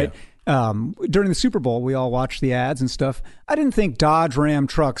case, right? During the Super Bowl, we all watched the ads and stuff. I didn't think Dodge Ram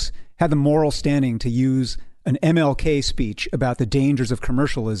trucks had the moral standing to use an MLK speech about the dangers of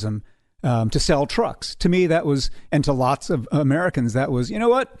commercialism to sell trucks. To me, that was, and to lots of Americans, that was,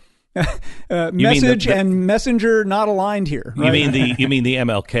 message and messenger not aligned here. Right? You mean the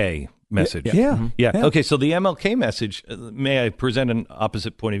MLK message? Yeah. Okay, so the MLK message, may I present an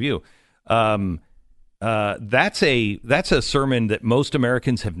opposite point of view? That's a sermon that most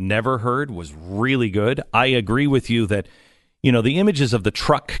Americans have never heard, was really good. I agree with you that, the images of the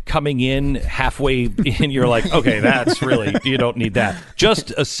truck coming in halfway in, you're like, okay, that's really, you don't need that. Just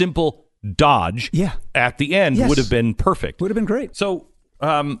a simple Dodge at the end would have been perfect. Would have been great. So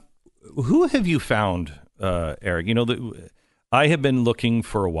who have you found, Eric? I have been looking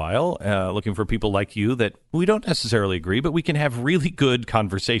for a while, looking for people like you that we don't necessarily agree, but we can have really good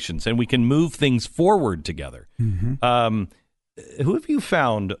conversations and we can move things forward together. Mm-hmm. Who have you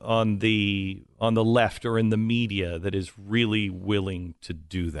found on the left or in the media that is really willing to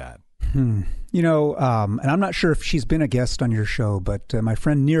do that? You know, and I'm not sure if she's been a guest on your show, but my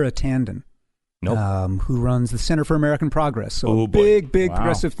friend Neera Tanden, who runs the Center for American Progress, so a big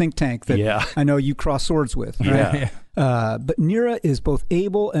progressive think tank that I know you cross swords with. Right? But Neera is both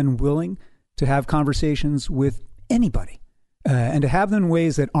able and willing to have conversations with anybody, and to have them in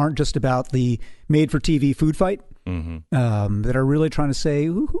ways that aren't just about the made-for-TV food fight, that are really trying to say,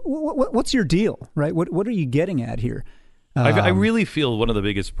 what's your deal, right? What are you getting at here? I really feel one of the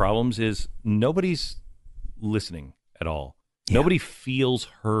biggest problems is nobody's listening at all. Nobody feels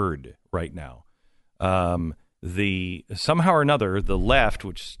heard right now. Somehow or another, the left,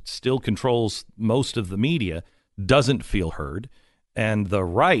 which still controls most of the media, doesn't feel heard, and the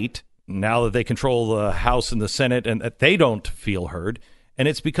right, now that they control the House and the Senate, and they don't feel heard, and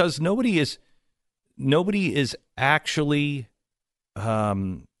it's because nobody is actually,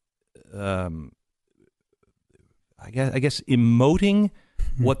 I guess emoting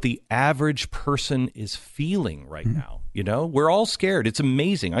what the average person is feeling right now. You know, we're all scared. It's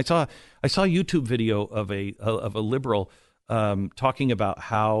amazing. I saw a YouTube video of a liberal talking about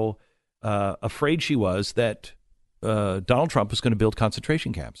how afraid she was that Donald Trump was going to build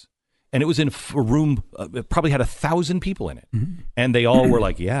concentration camps, and it was in a room probably had 1,000 people in it, and they all were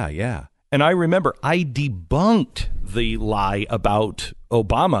like, yeah. And I remember I debunked the lie about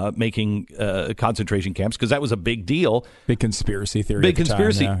Obama making concentration camps because that was a big deal. Big conspiracy theory. Big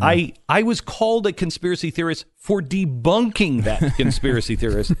conspiracy. Time, yeah. I was called a conspiracy theorist for debunking that conspiracy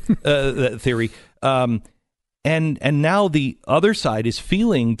theory. And now the other side is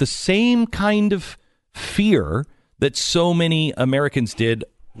feeling the same kind of fear that so many Americans did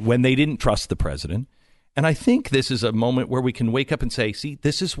when they didn't trust the president. And I think this is a moment where we can wake up and say, see,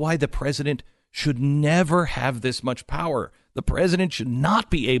 this is why the president should never have this much power. The president should not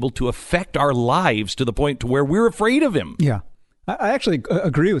be able to affect our lives to the point to where we're afraid of him. Yeah, I actually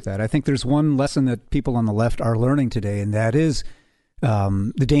agree with that. I think there's one lesson that people on the left are learning today, and that is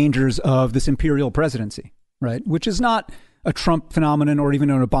the dangers of this imperial presidency, right? Which is not a Trump phenomenon or even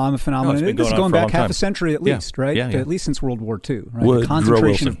an Obama phenomenon. No, this is going back half a century at least, right? Yeah. At least since World War II, right? The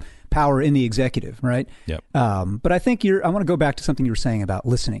concentration of power in the executive, right? Yep. But I think I want to go back to something you were saying about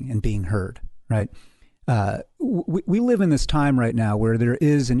listening and being heard, right? We live in this time right now where there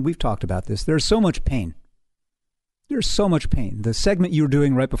is, and we've talked about this, there's so much pain. There's so much pain. The segment you were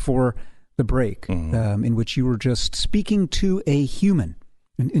doing right before the break, in which you were just speaking to a human,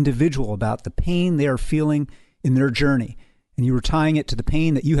 an individual, about the pain they are feeling in their journey. And you were tying it to the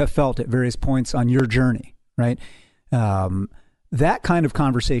pain that you have felt at various points on your journey, right? That kind of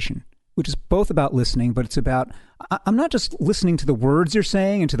conversation, which is both about listening, but it's about, I'm not just listening to the words you're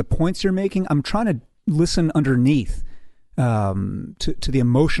saying and to the points you're making. I'm trying to listen underneath to the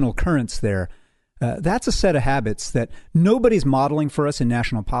emotional currents there. That's a set of habits that nobody's modeling for us in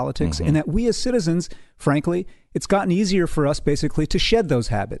national politics, and that we as citizens, frankly, it's gotten easier for us basically to shed those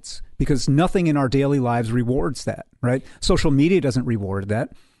habits because nothing in our daily lives rewards that, right? Social media doesn't reward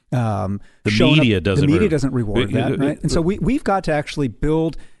that. The media doesn't reward that, right? And so we've got to actually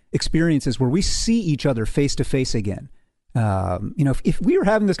build experiences where we see each other face to face again. If we were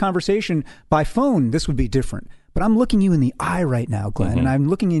having this conversation by phone, this would be different. But I'm looking you in the eye right now, Glenn, and I'm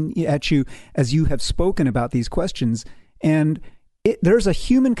looking at you as you have spoken about these questions, and there's a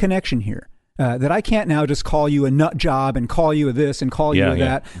human connection here. That I can't now just call you a nut job and call you a this and call you a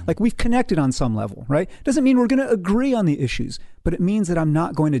that. Like, we've connected on some level, right? Doesn't mean we're going to agree on the issues, but it means that I'm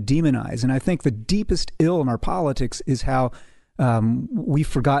not going to demonize. And I think the deepest ill in our politics is how we've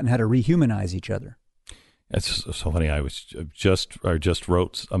forgotten how to rehumanize each other. It's so funny. I just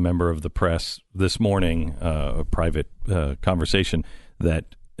wrote a member of the press this morning, a private conversation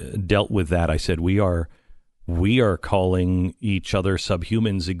that dealt with that. I said, we are calling each other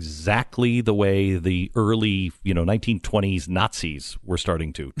subhumans exactly the way the early, 1920s Nazis were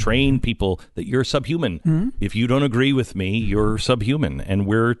starting to train people that you're subhuman. If you don't agree with me, you're subhuman, and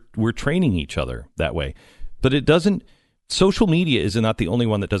we're training each other that way. But it doesn't. Social media is not the only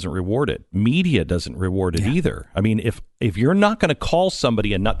one that doesn't reward it. Media doesn't reward it either. I mean, if you're not going to call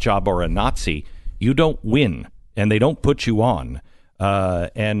somebody a nut job or a Nazi, you don't win, and they don't put you on.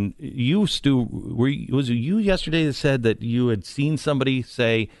 And you, Stu, was it you yesterday that said that you had seen somebody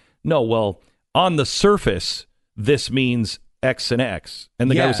say, no, well, on the surface, this means X and X. And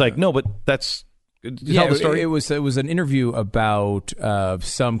the guy was like, no, but that's... Tell the story. It was an interview about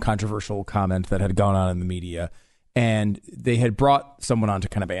some controversial comment that had gone on in the media. And they had brought someone on to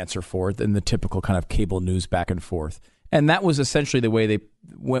kind of answer for it in the typical kind of cable news back and forth. And that was essentially the way they,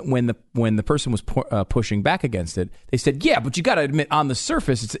 when the person was pushing back against it, they said, yeah, but you got to admit on the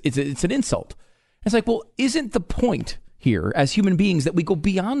surface, it's an insult. And it's like, well, isn't the point here as human beings, that we go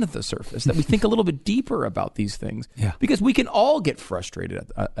beyond the surface, that we think a little bit deeper about these things. Yeah. Because we can all get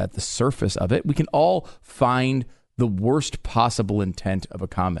frustrated at the surface of it. We can all find the worst possible intent of a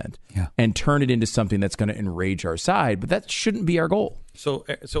comment and turn it into something that's going to enrage our side. But that shouldn't be our goal. So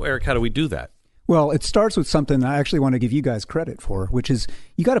Eric, how do we do that? Well, it starts with something that I actually want to give you guys credit for, which is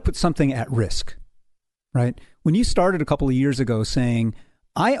you got to put something at risk, right? When you started a couple of years ago saying,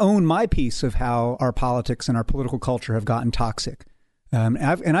 I own my piece of how our politics and our political culture have gotten toxic. And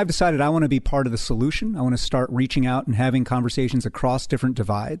I've decided I want to be part of the solution. I want to start reaching out and having conversations across different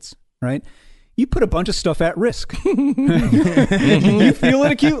divides, right? You put a bunch of stuff at risk. You feel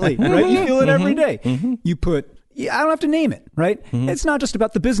it acutely, right? You feel it every day. You put, I don't have to name it, right? It's not just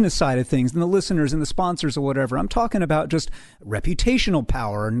about the business side of things and the listeners and the sponsors or whatever. I'm talking about just reputational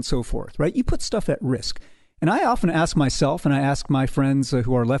power and so forth, right? You put stuff at risk. And I often ask myself, and I ask my friends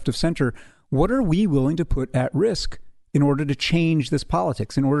who are left of center, what are we willing to put at risk in order to change this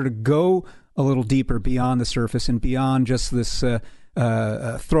politics, in order to go a little deeper beyond the surface and beyond just this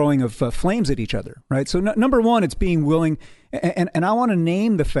throwing of flames at each other, right? So number one, it's being willing, and I want to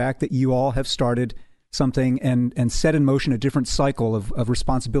name the fact that you all have started something and set in motion a different cycle of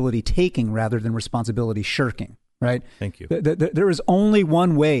responsibility taking rather than responsibility shirking, right? Thank you. There is only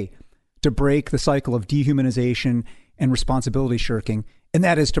one way to break the cycle of dehumanization and responsibility shirking, and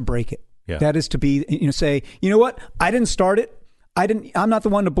that is to break it. Yeah. That is to be, say, you know what? I didn't start it. I'm not the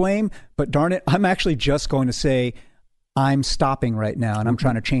one to blame, but darn it, I'm actually just going to say, I'm stopping right now and I'm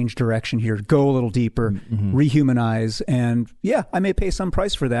trying to change direction here, go a little deeper, rehumanize. And yeah, I may pay some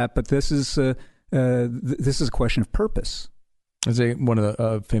price for that, but this is a question of purpose. As one of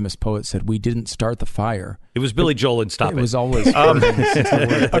the famous poets said, we didn't start the fire. It was Billy Joel and Stop It. It was always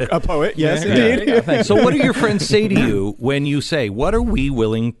a poet, yes, indeed. Yeah, so what do your friends say to you when you say, what are we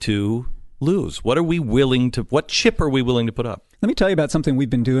willing to lose? What chip are we willing to put up? Let me tell you about something we've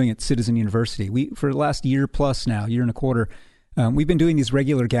been doing at Citizen University. For the last year plus now, year and a quarter, we've been doing these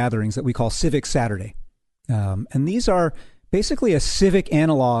regular gatherings that we call Civic Saturday. And these are basically a civic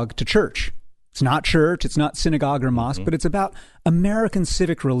analog to church. It's not church, it's not synagogue or mosque, but it's about American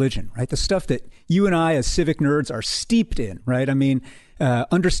civic religion, right? The stuff that you and I as civic nerds are steeped in, right? I mean,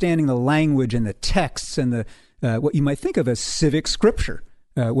 understanding the language and the texts and the what you might think of as civic scripture,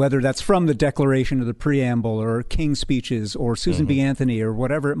 whether that's from the Declaration or the Preamble or King's speeches or Susan B. Anthony or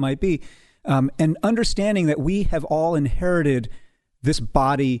whatever it might be, and understanding that we have all inherited this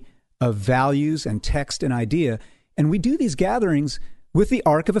body of values and text and idea, and we do these gatherings with the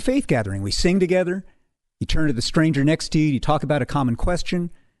arc of a faith gathering. We sing together. You turn to the stranger next to you. You talk about a common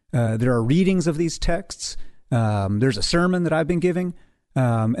question. There are readings of these texts. There's a sermon that I've been giving.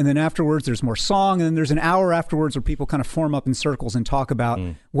 And then afterwards, there's more song. And then there's an hour afterwards where people kind of form up in circles and talk about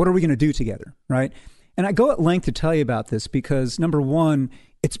what are we going to do together, right? And I go at length to tell you about this because, number one,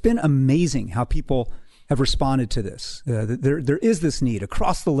 it's been amazing how people have responded to this. There is this need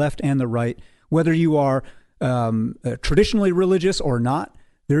across the left and the right, whether you are traditionally religious or not,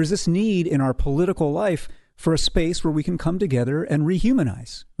 there is this need in our political life for a space where we can come together and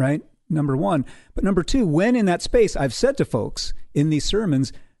rehumanize, right? Number one. But number two, when in that space, I've said to folks in these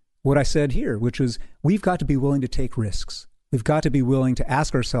sermons what I said here, which was we've got to be willing to take risks. We've got to be willing to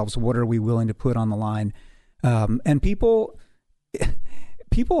ask ourselves, what are we willing to put on the line? And people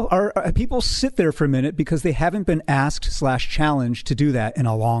sit there for a minute because they haven't been asked/challenged to do that in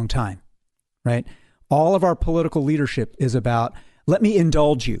a long time, right? All of our political leadership is about, let me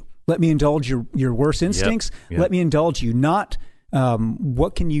indulge you. Let me indulge your worst instincts. Yep. Let me indulge you. Not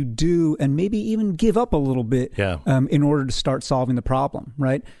what can you do and maybe even give up a little bit in order to start solving the problem,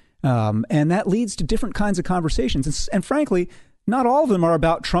 right? And that leads to different kinds of conversations. And frankly, not all of them are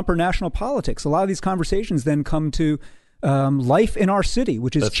about Trump or national politics. A lot of these conversations then come to life in our city,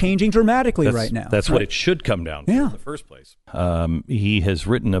 which is changing dramatically right now. That's what it should come down to in the first place. He has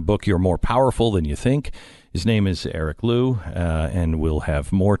written a book, You're More Powerful Than You Think. His name is Eric Liu, and we'll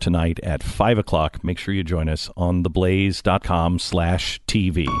have more tonight at 5 o'clock. Make sure you join us on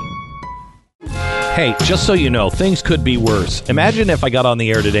theblaze.com/TV. Hey, just so you know, things could be worse. Imagine if I got on the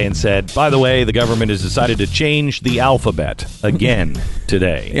air today and said, by the way, the government has decided to change the alphabet again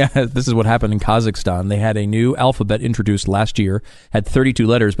today. Yeah, this is what happened in Kazakhstan. They had a new alphabet introduced last year, had 32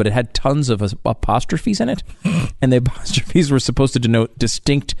 letters, but it had tons of apostrophes in it. And the apostrophes were supposed to denote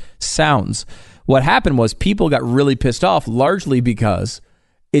distinct sounds. What happened was people got really pissed off, largely because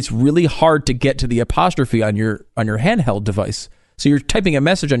it's really hard to get to the apostrophe on your handheld device. So you're typing a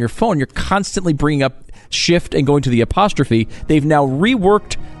message on your phone, you're constantly bringing up shift and going to the apostrophe. They've now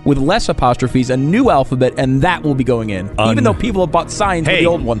reworked with less apostrophes, a new alphabet, and that will be going in. Even though people have bought signs with the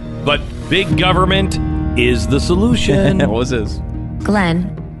old one. But big government is the solution. What was this?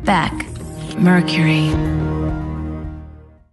 Glenn Beck, Mercury.